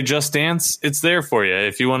want to play Just Dance, it's there for you.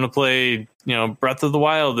 If you want to play, you know, Breath of the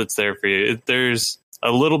Wild, it's there for you. There's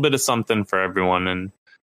a little bit of something for everyone, and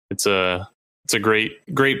it's a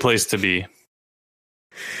great place to be.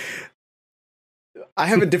 I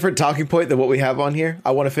have a different talking point than what we have on here.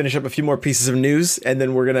 I want to finish up a few more pieces of news, and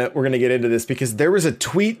then we're gonna get into this, because there was a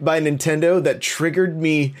tweet by Nintendo that triggered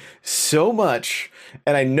me so much,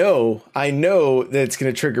 and I know that it's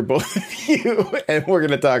gonna trigger both of you, and we're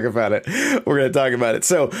gonna talk about it.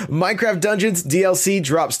 So, Minecraft Dungeons DLC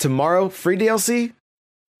drops tomorrow. Free DLC?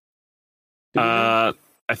 I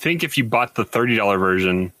think if you bought the $30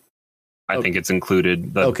 version, I think it's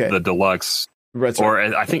included. The deluxe. Right. Or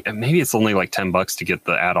I think maybe it's only like $10 to get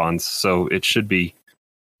the add-ons, so it should be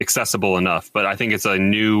accessible enough. But I think it's a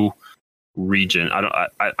new region. I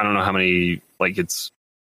don't know how many. Like it's.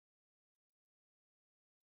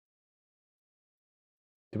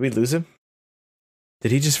 Did we lose him?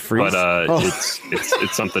 Did he just freeze? But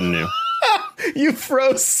it's something new. You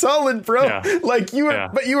froze solid, bro. Yeah. Like you were,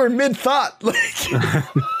 but you were mid thought. Like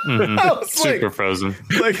super frozen.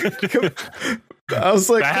 Like. I was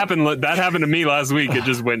like, that happened to me last week. It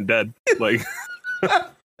just went dead. Like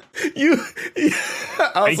thank you,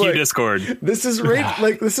 Discord. This is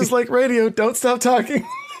this is like radio. Don't stop talking.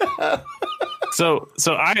 So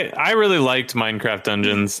I really liked Minecraft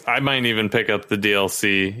Dungeons. I might even pick up the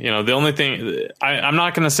DLC. You know, the only thing I'm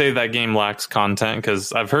not going to say that game lacks content,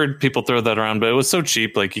 because I've heard people throw that around, but it was so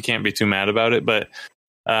cheap, like you can't be too mad about it. But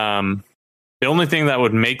the only thing that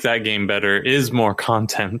would make that game better is more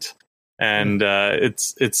content. And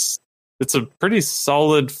it's a pretty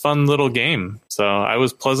solid, fun little game. So I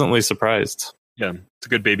was pleasantly surprised. Yeah, it's a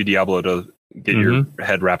good baby Diablo to get your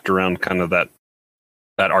head wrapped around kind of that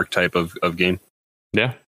archetype of game.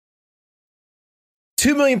 Yeah.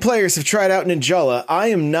 2 million players have tried out Ninjala. I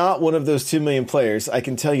am not one of those 2 million players. I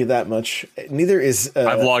can tell you that much. Neither is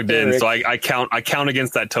I've logged Eric. in, so I count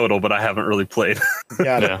against that total, but I haven't really played.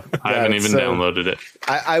 Got it. Yeah, I haven't even downloaded it.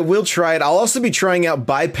 I will try it. I'll also be trying out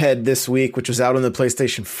Biped this week, which was out on the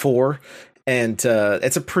PlayStation 4. and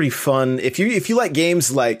it's a pretty fun. If you like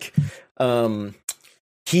games like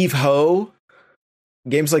Heave Ho,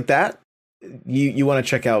 games like that, you want to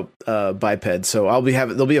check out Biped. So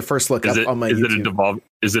there'll be a first look up on my YouTube.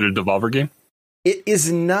 Is it a Devolver game? It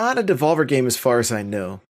is not a Devolver game as far as I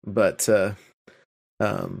know, but but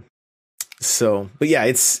yeah,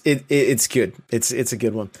 it's good. It's a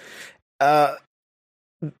good one.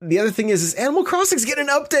 The other thing is Animal Crossing's getting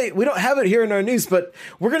an update. We don't have it here in our news, but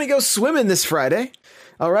we're going to go swimming this Friday.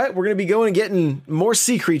 All right, we're going to be going and getting more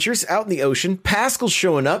sea creatures out in the ocean. Pascal's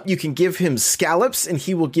showing up. You can give him scallops, and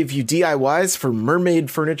he will give you DIYs for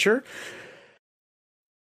mermaid furniture.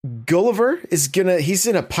 Gulliver he's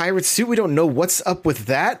in a pirate suit. We don't know what's up with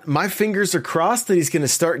that. My fingers are crossed that he's going to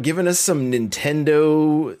start giving us some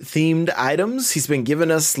Nintendo themed items. He's been giving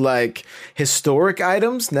us like historic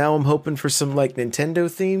items. Now I'm hoping for some like Nintendo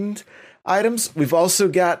themed items. We've also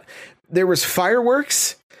there was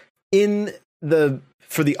fireworks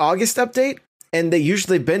for the August update, and they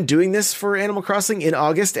usually have been doing this for Animal Crossing in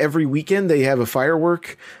August. Every weekend they have a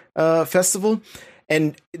firework festival.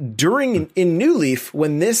 And in New Leaf,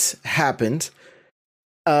 when this happened,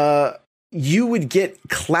 you would get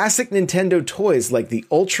classic Nintendo toys like the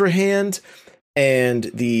Ultra Hand and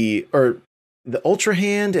the Ultra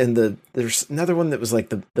Hand, and there's another one that was like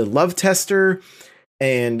the Love Tester,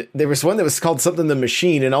 and there was one that was called something the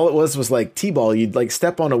Machine, and all it was like T-ball. You'd like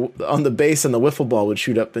step on the base, and the wiffle ball would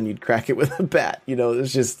shoot up, and you'd crack it with a bat. You know, it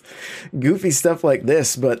was just goofy stuff like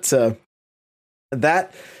this, but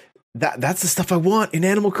that's the stuff I want in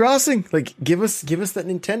Animal Crossing. Like, give us that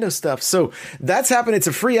Nintendo stuff. So that's happened. It's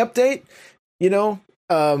a free update. You know,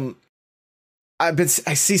 I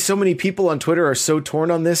see so many people on Twitter are so torn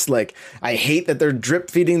on this. Like, I hate that they're drip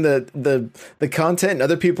feeding the content, and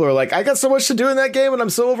other people are like, I got so much to do in that game and I'm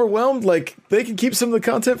so overwhelmed. Like, they can keep some of the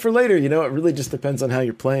content for later. You know, it really just depends on how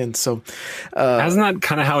you're playing. So, hasn't that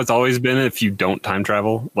kind of how it's always been? If you don't time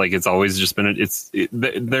travel, like it's always just been.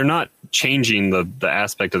 They're not changing the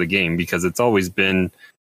aspect of the game because it's always been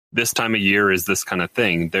this time of year is this kind of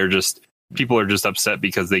thing. People are just upset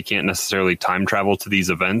because they can't necessarily time travel to these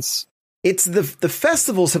events. It's the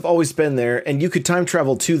festivals have always been there, and you could time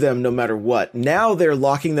travel to them no matter what. Now they're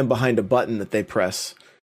locking them behind a button that they press.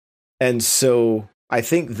 And so I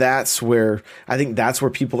think that's where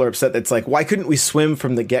people are upset. It's like, why couldn't we swim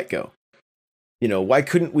from the get-go? You know, why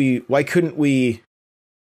couldn't we,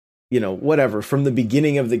 you know, whatever, from the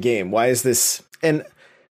beginning of the game? Why is this?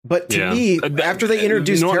 But to me, after they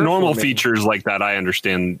introduced normal features like that, I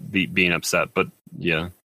understand being upset, but yeah.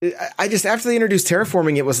 After they introduced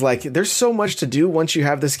terraforming, it was like, there's so much to do once you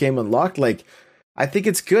have this game unlocked. Like, I think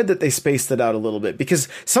it's good that they spaced it out a little bit, because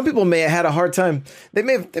some people may have had a hard time. They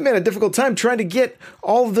made a difficult time trying to get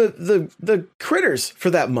all the critters for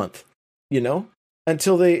that month, you know,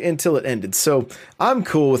 until it ended. So I'm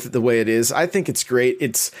cool with it the way it is. I think it's great.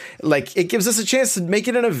 It's like, it gives us a chance to make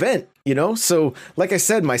it an event, you know? So like I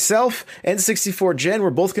said, myself and 64 Jen,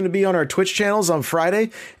 we're both going to be on our Twitch channels on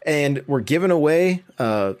Friday, and we're giving away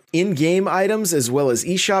in-game items as well as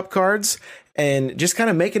eShop cards, and just kind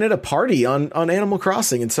of making it a party on Animal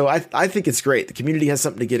Crossing. And so I think it's great. The community has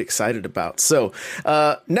something to get excited about. So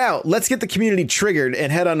now let's get the community triggered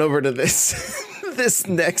and head on over to this this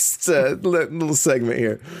next little segment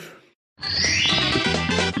here.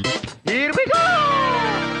 Here we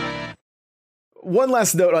go! One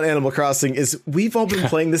last note on Animal Crossing is we've all been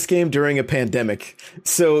playing this game during a pandemic.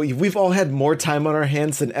 So we've all had more time on our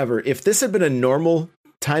hands than ever. If this had been a normal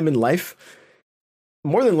time in life,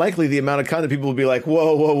 more than likely the amount of content people will be like,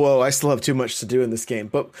 whoa, I still have too much to do in this game.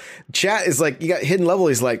 But chat is like, you got Hidden Level.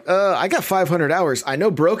 He's like, I got 500 hours. I know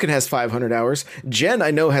Broken has 500 hours. Jen, I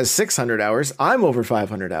know, has 600 hours. I'm over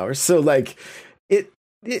 500 hours. So like it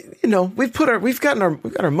you know, we've got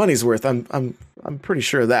our money's worth. I'm pretty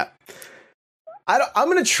sure of that. I'm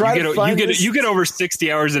going to try to find you get over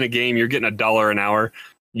 60 hours in a game. You're getting $1 an hour.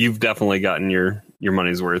 You've definitely gotten your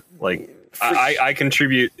money's worth. Like, I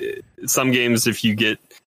contribute some games. If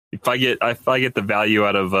I get the value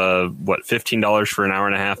out of $15 for an hour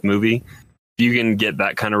and a half movie, if you can get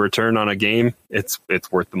that kind of return on a game, it's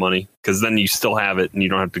worth the money, because then you still have it and you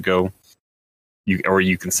don't have to go.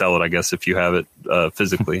 You can sell it, I guess, if you have it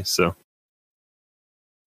physically. So,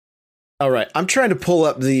 all right, I'm trying to pull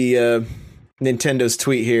up the Nintendo's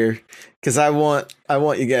tweet here, because I want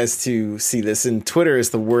you guys to see this. And Twitter is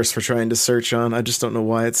the worst for trying to search on. I just don't know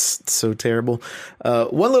why it's so terrible.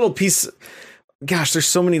 One little piece. Gosh, there's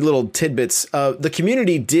so many little tidbits. The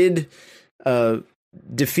community did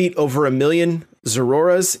defeat over 1 million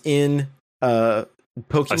Zororas in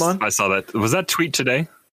Pokemon. I saw that. Was that tweet today?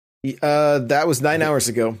 That was 9 hours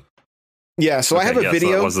ago. Yeah, so I have a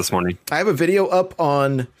video. So that was this morning. I have a video up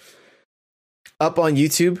on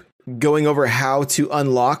YouTube going over how to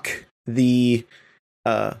unlock the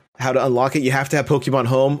it. You have to have Pokemon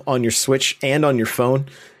Home on your Switch and on your phone,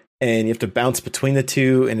 and you have to bounce between the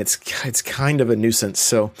two, and it's kind of a nuisance.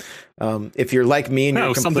 So if you're like me and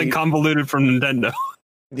you're something convoluted from Nintendo.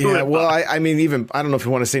 Yeah, well, I mean, I don't know if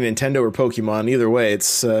you want to say Nintendo or Pokemon. Either way,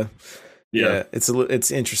 it's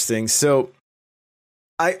it's interesting. So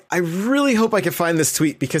I really hope I can find this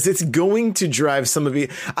tweet because it's going to drive some of you.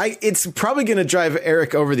 It's probably going to drive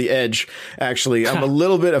Eric over the edge. Actually, I'm a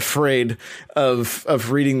little bit afraid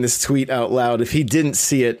of reading this tweet out loud. If he didn't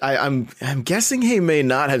see it, I'm guessing he may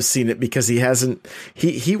not have seen it because he hasn't.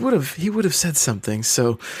 He would have said something.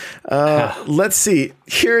 So let's see.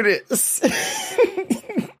 Here it is.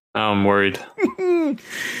 I'm worried.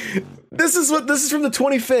 This is from the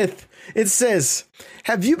 25th. It says,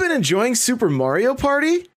 "Have you been enjoying Super Mario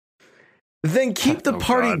Party? Then keep the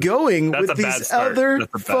party going with these other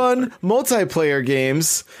fun multiplayer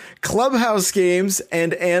games, Clubhouse games,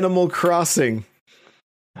 and Animal Crossing."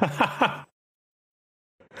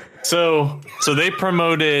 So they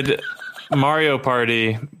promoted Mario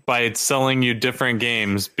Party by selling you different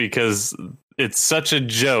games because it's such a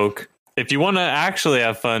joke. If you want to actually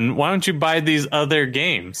have fun, why don't you buy these other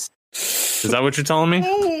games? Is that what you're telling me?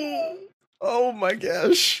 Oh my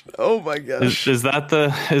gosh. Is that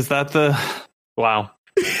the wow.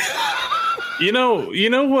 You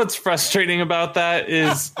know what's frustrating about that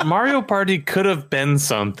is Mario Party could have been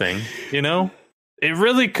something, It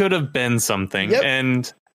really could have been something. Yep.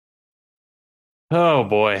 And oh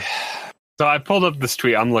boy. So I pulled up this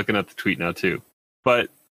tweet. I'm looking at the tweet now too. But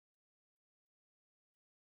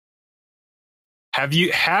have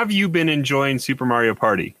you been enjoying Super Mario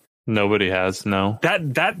Party? Nobody has, no.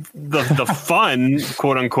 The fun,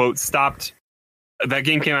 quote unquote, stopped. That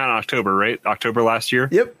game came out in October, right? October last year?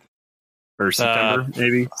 Yep. Or September,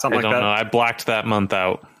 maybe something like that. I don't know. I blacked that month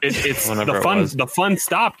out. It's the fun. The fun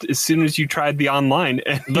stopped as soon as you tried the online.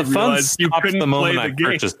 And the fun stopped the moment I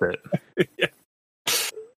purchased it. Yeah.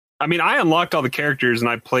 I mean, I unlocked all the characters and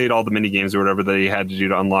I played all the mini games or whatever that you had to do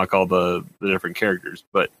to unlock all the different characters.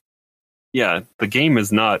 But yeah, the game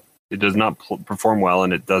does not perform well,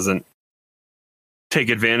 and it doesn't take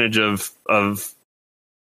advantage of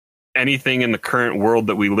anything in the current world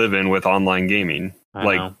that we live in with online gaming.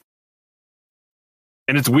 And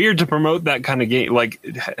it's weird to promote that kind of game. Like,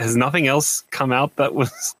 has nothing else come out that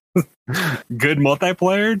was good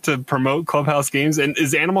multiplayer to promote Clubhouse games? And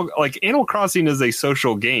is Animal Crossing is a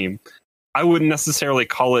social game. I wouldn't necessarily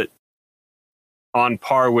call it on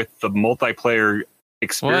par with the multiplayer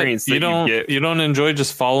experience that you get. You don't enjoy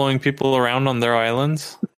just following people around on their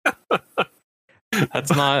islands? That's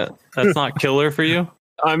not killer for you?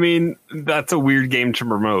 I mean, that's a weird game to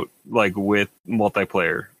promote, like with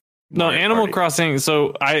multiplayer. No, Animal Crossing.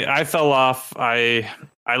 So I fell off. I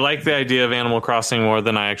like the idea of Animal Crossing more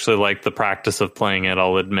than I actually like the practice of playing it,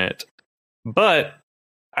 I'll admit. But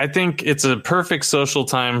I think it's a perfect social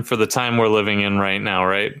time for the time we're living in right now,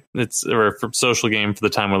 right? Or for social game for the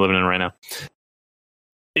time we're living in right now.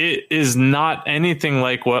 It is not anything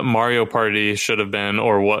like what Mario Party should have been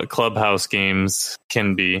or what Clubhouse games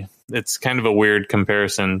can be. It's kind of a weird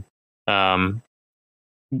comparison. Well,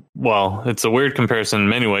 it's a weird comparison in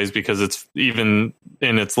many ways because it's even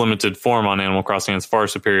in its limited form on Animal Crossing, it's far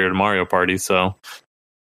superior to Mario Party. So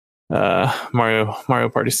Mario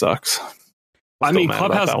Party sucks. I mean,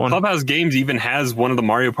 Clubhouse Games even has one of the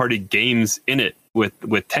Mario Party games in it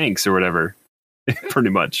with tanks or whatever,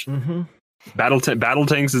 pretty much. Mm-hmm. Battle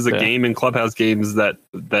Tanks is a game in Clubhouse Games that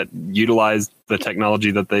utilized the technology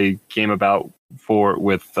that they came about for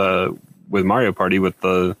with Mario Party with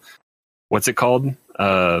the what's it called? It's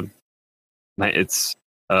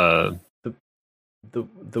the Wii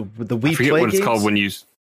I forget Play what it's games? called when you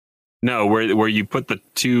where you put the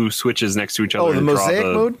two switches next to each other. Oh, the and Mosaic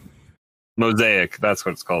mode? Mosaic, that's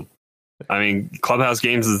what it's called. I mean, Clubhouse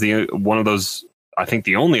Games is one of those. I think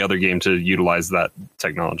the only other game to utilize that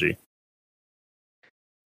technology.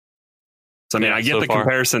 So I mean, I get the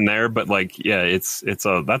comparison there, but that's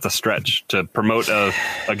a stretch to promote a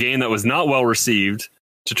game that was not well received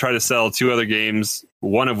to try to sell two other games,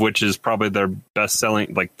 one of which is probably their best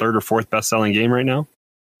selling, like third or fourth best selling game right now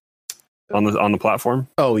on the platform.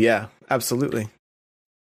 Oh yeah, absolutely.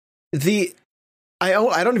 I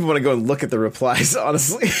don't even want to go and look at the replies,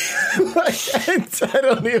 honestly. I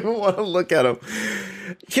don't even want to look at them.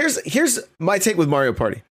 Here's my take with Mario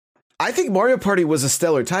Party. I think Mario Party was a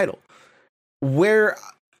stellar title. Where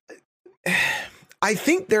I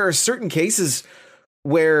think there are certain cases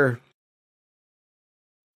where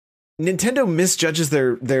Nintendo misjudges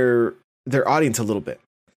their their audience a little bit.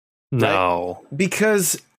 No. Right?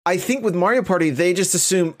 Because I think with Mario Party, they just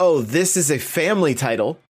assume, oh, this is a family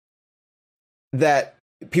title that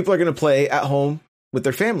people are going to play at home with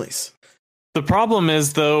their families. The problem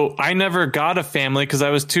is, though, I never got a family because I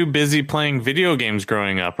was too busy playing video games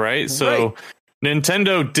growing up, right? So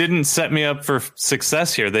Nintendo didn't set me up for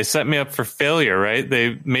success here. They set me up for failure, right?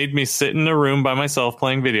 They made me sit in a room by myself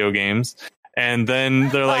playing video games. And then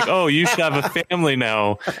they're like, oh, you should have a family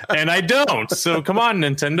now. And I don't. So come on,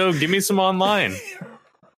 Nintendo, give me some online.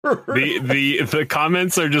 The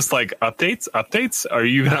comments are just like, updates. Are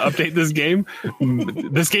you going to update this game?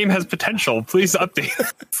 This game has potential. Please update.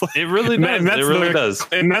 It really does. It really does.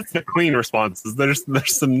 And that's the clean responses. There's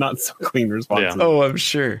some not so clean responses. Yeah. Oh, I'm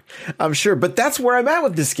sure. But that's where I'm at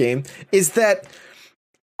with this game, is that,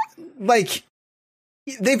 like,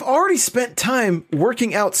 they've already spent time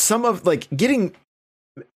working out some of, like, doing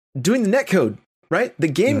the netcode, right? The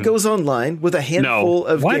game goes online with a handful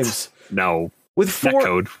of games. No. With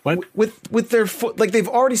netcode. What? With their like, they've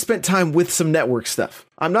already spent time with some network stuff.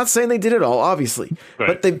 I'm not saying they did it all, obviously,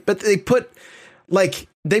 right. but they put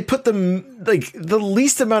the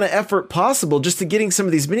least amount of effort possible just to getting some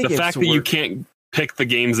of these mini games. The fact that you can't pick the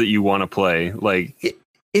games that you want to play, like,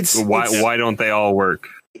 why don't they all work?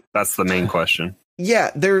 That's the main question.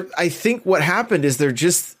 Yeah, I think what happened is they're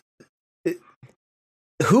just,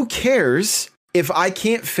 who cares if I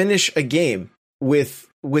can't finish a game with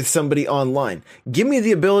somebody online? Give me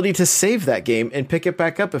the ability to save that game and pick it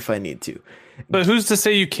back up if I need to. But who's to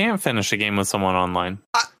say you can't finish a game with someone online?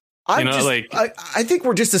 I think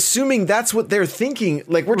we're just assuming that's what they're thinking.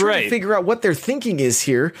 Like, we're trying to figure out what their thinking is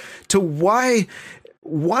here to why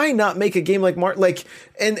not make a game like Mario? Like,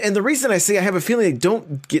 and the reason I say I have a feeling they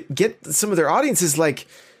don't get some of their audience is, like,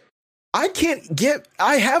 I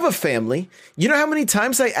have a family. You know how many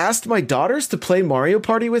times I asked my daughters to play Mario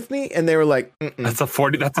Party with me, and they were like, mm-mm. That's a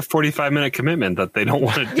 45-minute commitment that they don't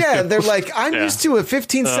want to do. Yeah, they're like, I'm used to a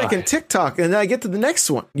 15-second TikTok, and then I get to the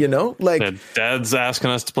next one, you know? Like, Dad's asking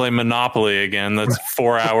us to play Monopoly again. That's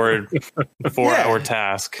 4-hour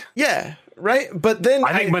task. Yeah. Right. But then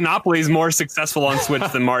I think Monopoly is more successful on Switch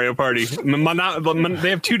than Mario Party. They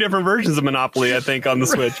have two different versions of Monopoly, I think, on the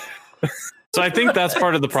Switch. So I think that's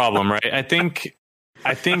part of the problem, right? I think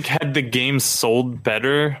had the game sold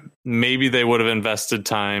better, maybe they would have invested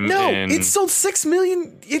time. No, it sold 6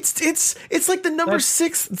 million. It's like the number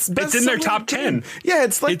 6 best. It's in their top 10. Yeah,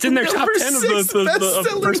 it's like it's in their top 10 of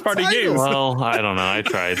the first party games. Well, I don't know. I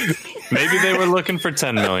tried. Maybe they were looking for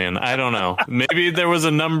 10 million. I don't know. Maybe there was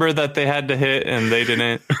a number that they had to hit and they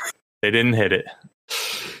didn't hit it.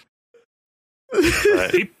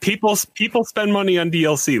 People spend money on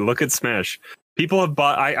DLC. Look at Smash. People have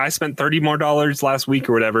bought. I spent $30 more last week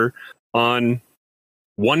or whatever on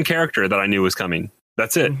one character that I knew was coming.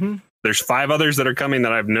 That's it. Mm-hmm. There's 5 others that are coming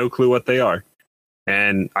that I have no clue what they are,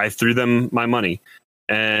 and I threw them my money.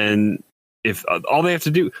 And if all they have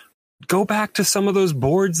to do, go back to some of those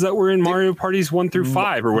boards that were in Mario Parties 1 through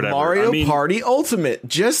 5 or whatever. Mario Party Ultimate.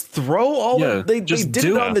 Just throw all they did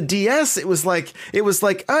it on the DS. It was like,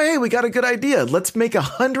 oh, hey, we got a good idea. Let's make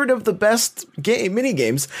 100 of the best mini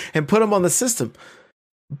games and put them on the system.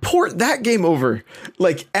 Port that game over.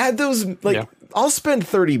 Like, add those. Like, I'll spend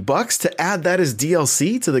 $30 to add that as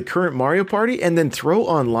DLC to the current Mario Party and then throw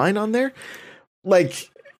online on there. Like,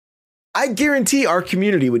 I guarantee our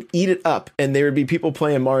community would eat it up, and there would be people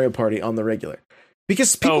playing Mario Party on the regular.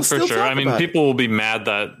 Because people still talk I mean, about people will be mad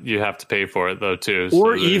that you have to pay for it, though, too.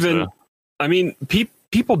 Or even, I mean,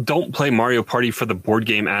 people don't play Mario Party for the board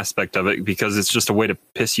game aspect of it because it's just a way to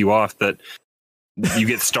piss you off that you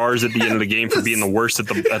get stars at the end of the game for being the worst at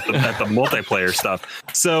the multiplayer stuff.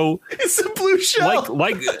 So it's a blue shell.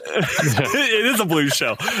 Like it is a blue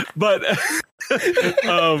shell, but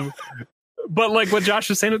but like what Josh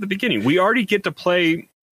was saying at the beginning, we already get to play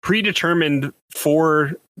predetermined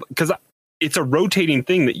because it's a rotating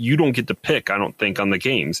thing that you don't get to pick, I don't think, on the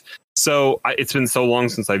games. So it's been so long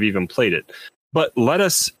since I've even played it. But let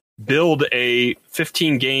us build a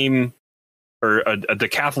 15 game or a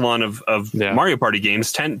decathlon of Mario Party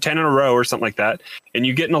games, 10 in a row or something like that. And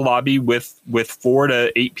you get in a lobby with 4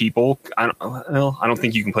 to 8 people. I don't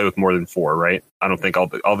think you can play with more than 4, right? I don't think all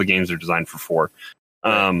the games are designed for 4.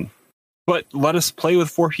 Right. But let us play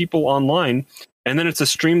with 4 people online, and then it's a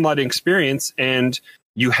streamlined experience, and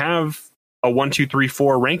you have a 1, 2, 3,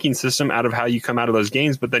 4 ranking system out of how you come out of those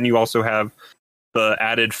games. But then you also have the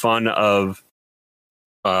added fun of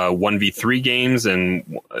 1v3 games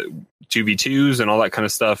and 2v2s and all that kind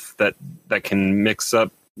of stuff that can mix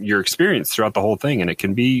up your experience throughout the whole thing. And it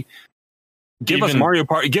can be give us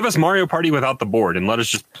Mario Party without the board, and let us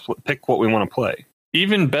just pick what we want to play.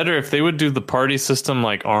 even better if they would do the party system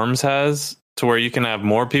like ARMS has, to where you can have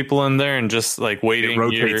more people in there and just like waiting. It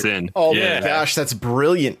rotates in. Oh Yeah. my gosh, that's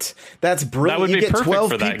brilliant. That's brilliant. That would you be get perfect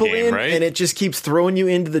 12 for that people game, in, right? and it just keeps throwing you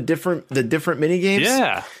into the different mini games.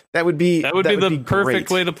 Yeah, That would be the perfect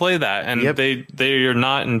great. way to play that. And Yep. they are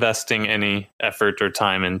not investing any effort or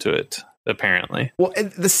time into it, apparently. Well,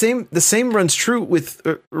 and the same rings true with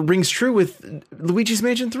Luigi's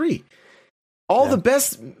Mansion 3. All the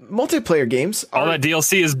best multiplayer games All are that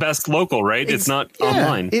DLC is best local, right? It's not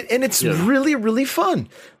online. and it's really, really fun.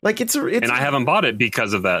 Like it's And I haven't bought it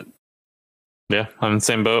because of that. Yeah, I'm in the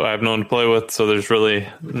same boat. I have no one to play with, so there's really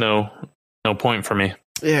no point for me.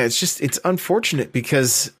 Yeah, it's unfortunate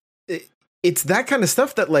because it's that kind of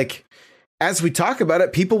stuff that, like, as we talk about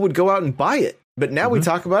it, people would go out and buy it. But now we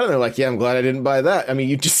talk about it, and they're like, yeah, I'm glad I didn't buy that. I mean,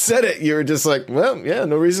 you just said it. You were just like, well, yeah,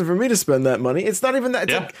 no reason for me to spend that money. It's not even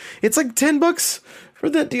that. It's like $10 for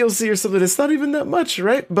that DLC or something. It's not even that much,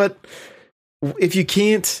 right? But if you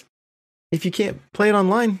can't play it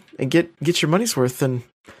online and get your money's worth, then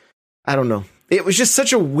I don't know. It was just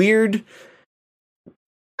such a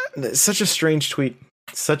strange tweet.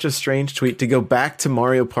 Such a strange tweet to go back to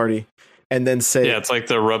Mario Party and then say, yeah, it's like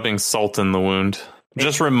they're rubbing salt in the wound.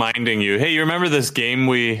 Just reminding you, hey, you remember this game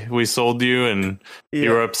we sold you and you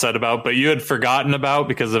were upset about, but you had forgotten about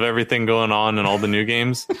because of everything going on and all the new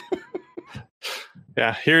games?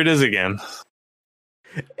 Yeah, here it is again.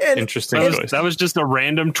 And Interesting choice. That was just a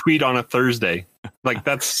random tweet on a Thursday. Like,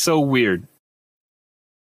 that's so weird.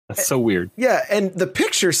 That's so weird. Yeah, and the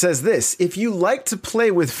picture says this: if you like to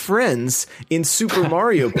play with friends in Super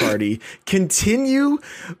Mario Party, continue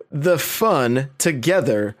the fun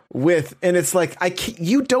together with, and it's like,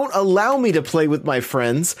 you don't allow me to play with my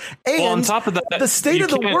friends, and on top of that, the state of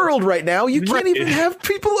the world right now, you can't even have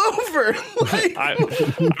people over. Like, I'm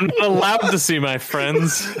not allowed to see my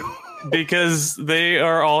friends because they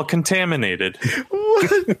are all contaminated.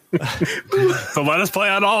 what? So let us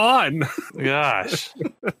play it all on. Gosh.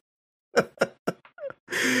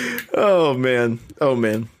 Oh man.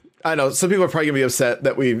 I know some people are probably gonna be upset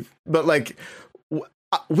that but like,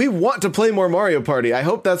 we want to play more Mario Party. I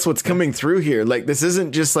hope that's what's coming through here. Like, this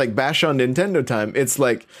isn't just like bash on Nintendo time. It's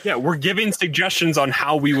like, yeah, we're giving suggestions on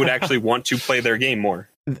how we would actually want to play their game more.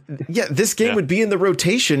 yeah, this game would be in the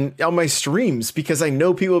rotation on my streams because I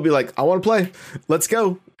know people will be like, I want to play. Let's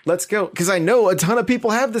go. Because I know a ton of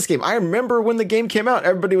people have this game. I remember when the game came out,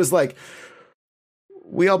 everybody was like,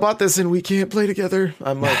 we all bought this and we can't play together.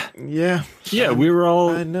 I'm like, yeah, we were all.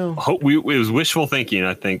 I know. It was wishful thinking,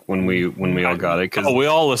 I think, when we all got it, because we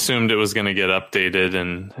all assumed it was going to get updated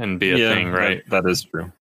and be a thing, right? That is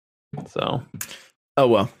true. So, oh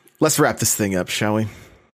well, let's wrap this thing up, shall we?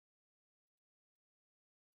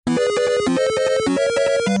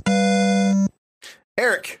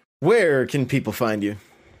 Eric, where can people find you?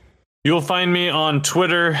 you will find me on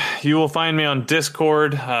Twitter. You will find me on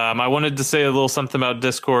Discord. I wanted to say a little something about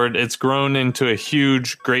Discord. It's grown into a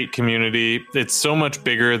huge, great community. It's so much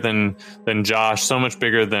bigger than Josh, so much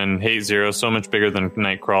bigger than Hate Zero, so much bigger than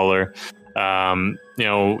Nightcrawler.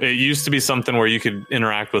 It used to be something where you could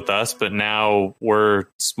interact with us, but now we're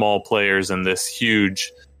small players in this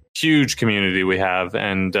huge community we have,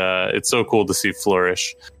 and it's so cool to see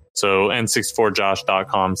flourish. So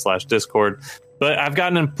n64josh.com/Discord. But I've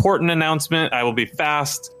got an important announcement. I will be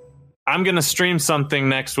fast. I'm going to stream something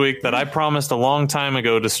next week that I promised a long time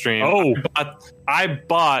ago to stream. Oh, I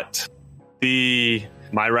bought the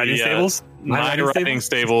My Riding Stables? My Riding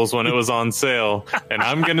Stables when it was on sale, and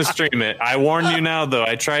I'm going to stream it. I warn you now, though.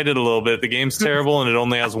 I tried it a little bit. The game's terrible, and it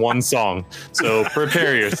only has one song. So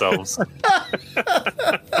prepare yourselves.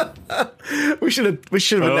 We should have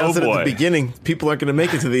announced it at the beginning. People aren't going to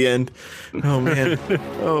make it to the end. Oh man.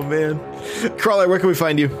 Crawler, where can we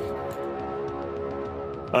find you?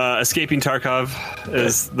 Escaping Tarkov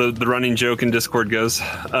is the running joke in Discord goes.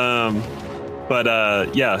 But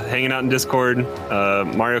hanging out in Discord,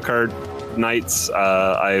 Mario Kart nights.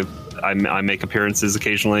 I make appearances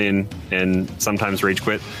occasionally and sometimes rage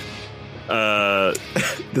quit.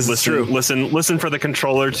 This is true. Listen for the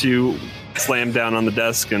controller to slam down on the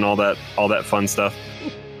desk and all that fun stuff.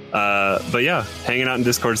 But yeah, hanging out in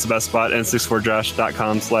Discord is the best spot.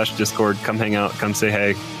 n64josh.com/Discord. Come hang out, come say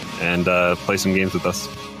hey, and play some games with us.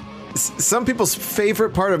 Some people's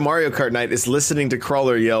favorite part of Mario Kart Night is listening to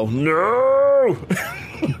Crawler yell, "No!"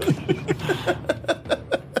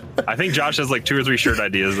 I think Josh has like 2 or 3 shirt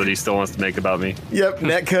ideas that he still wants to make about me. Yep,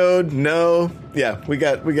 netcode, no. Yeah, we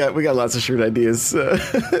got lots of shirt ideas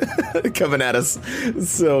coming at us.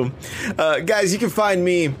 So, guys, you can find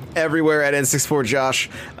me everywhere at N64Josh.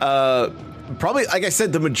 probably, like I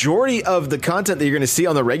said, the majority of the content that you're going to see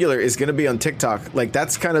on the regular is going to be on TikTok. Like,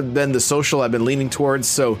 that's kind of been the social I've been leaning towards.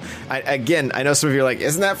 So, I know some of you are like,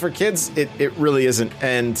 isn't that for kids? It really isn't.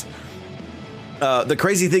 And the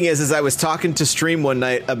crazy thing is I was talking to Stream one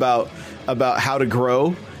night about how to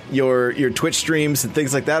grow your Twitch streams and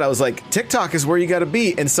things like that. I was like, TikTok is where you got to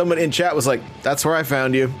be. And someone in chat was like, that's where I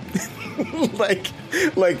found you. like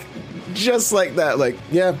just like that. Like,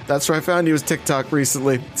 yeah, that's where I found you, was TikTok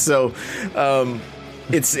recently. So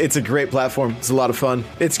it's a great platform. It's a lot of fun.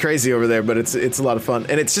 It's crazy over there, but it's a lot of fun.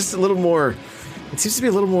 And it's just a little more, it seems to be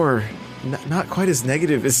a little more not quite as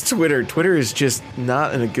negative as Twitter. Twitter is just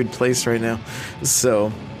not in a good place right now. So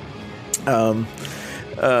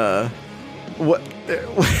what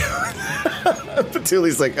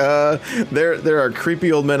Patuli's like, there are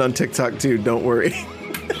creepy old men on TikTok too, don't worry.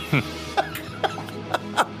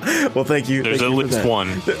 Well, thank you. There's at least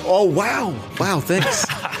one. Oh, wow, thanks.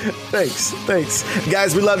 Thanks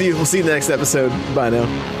guys, we love you. We'll see you in the next episode. Bye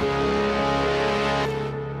now.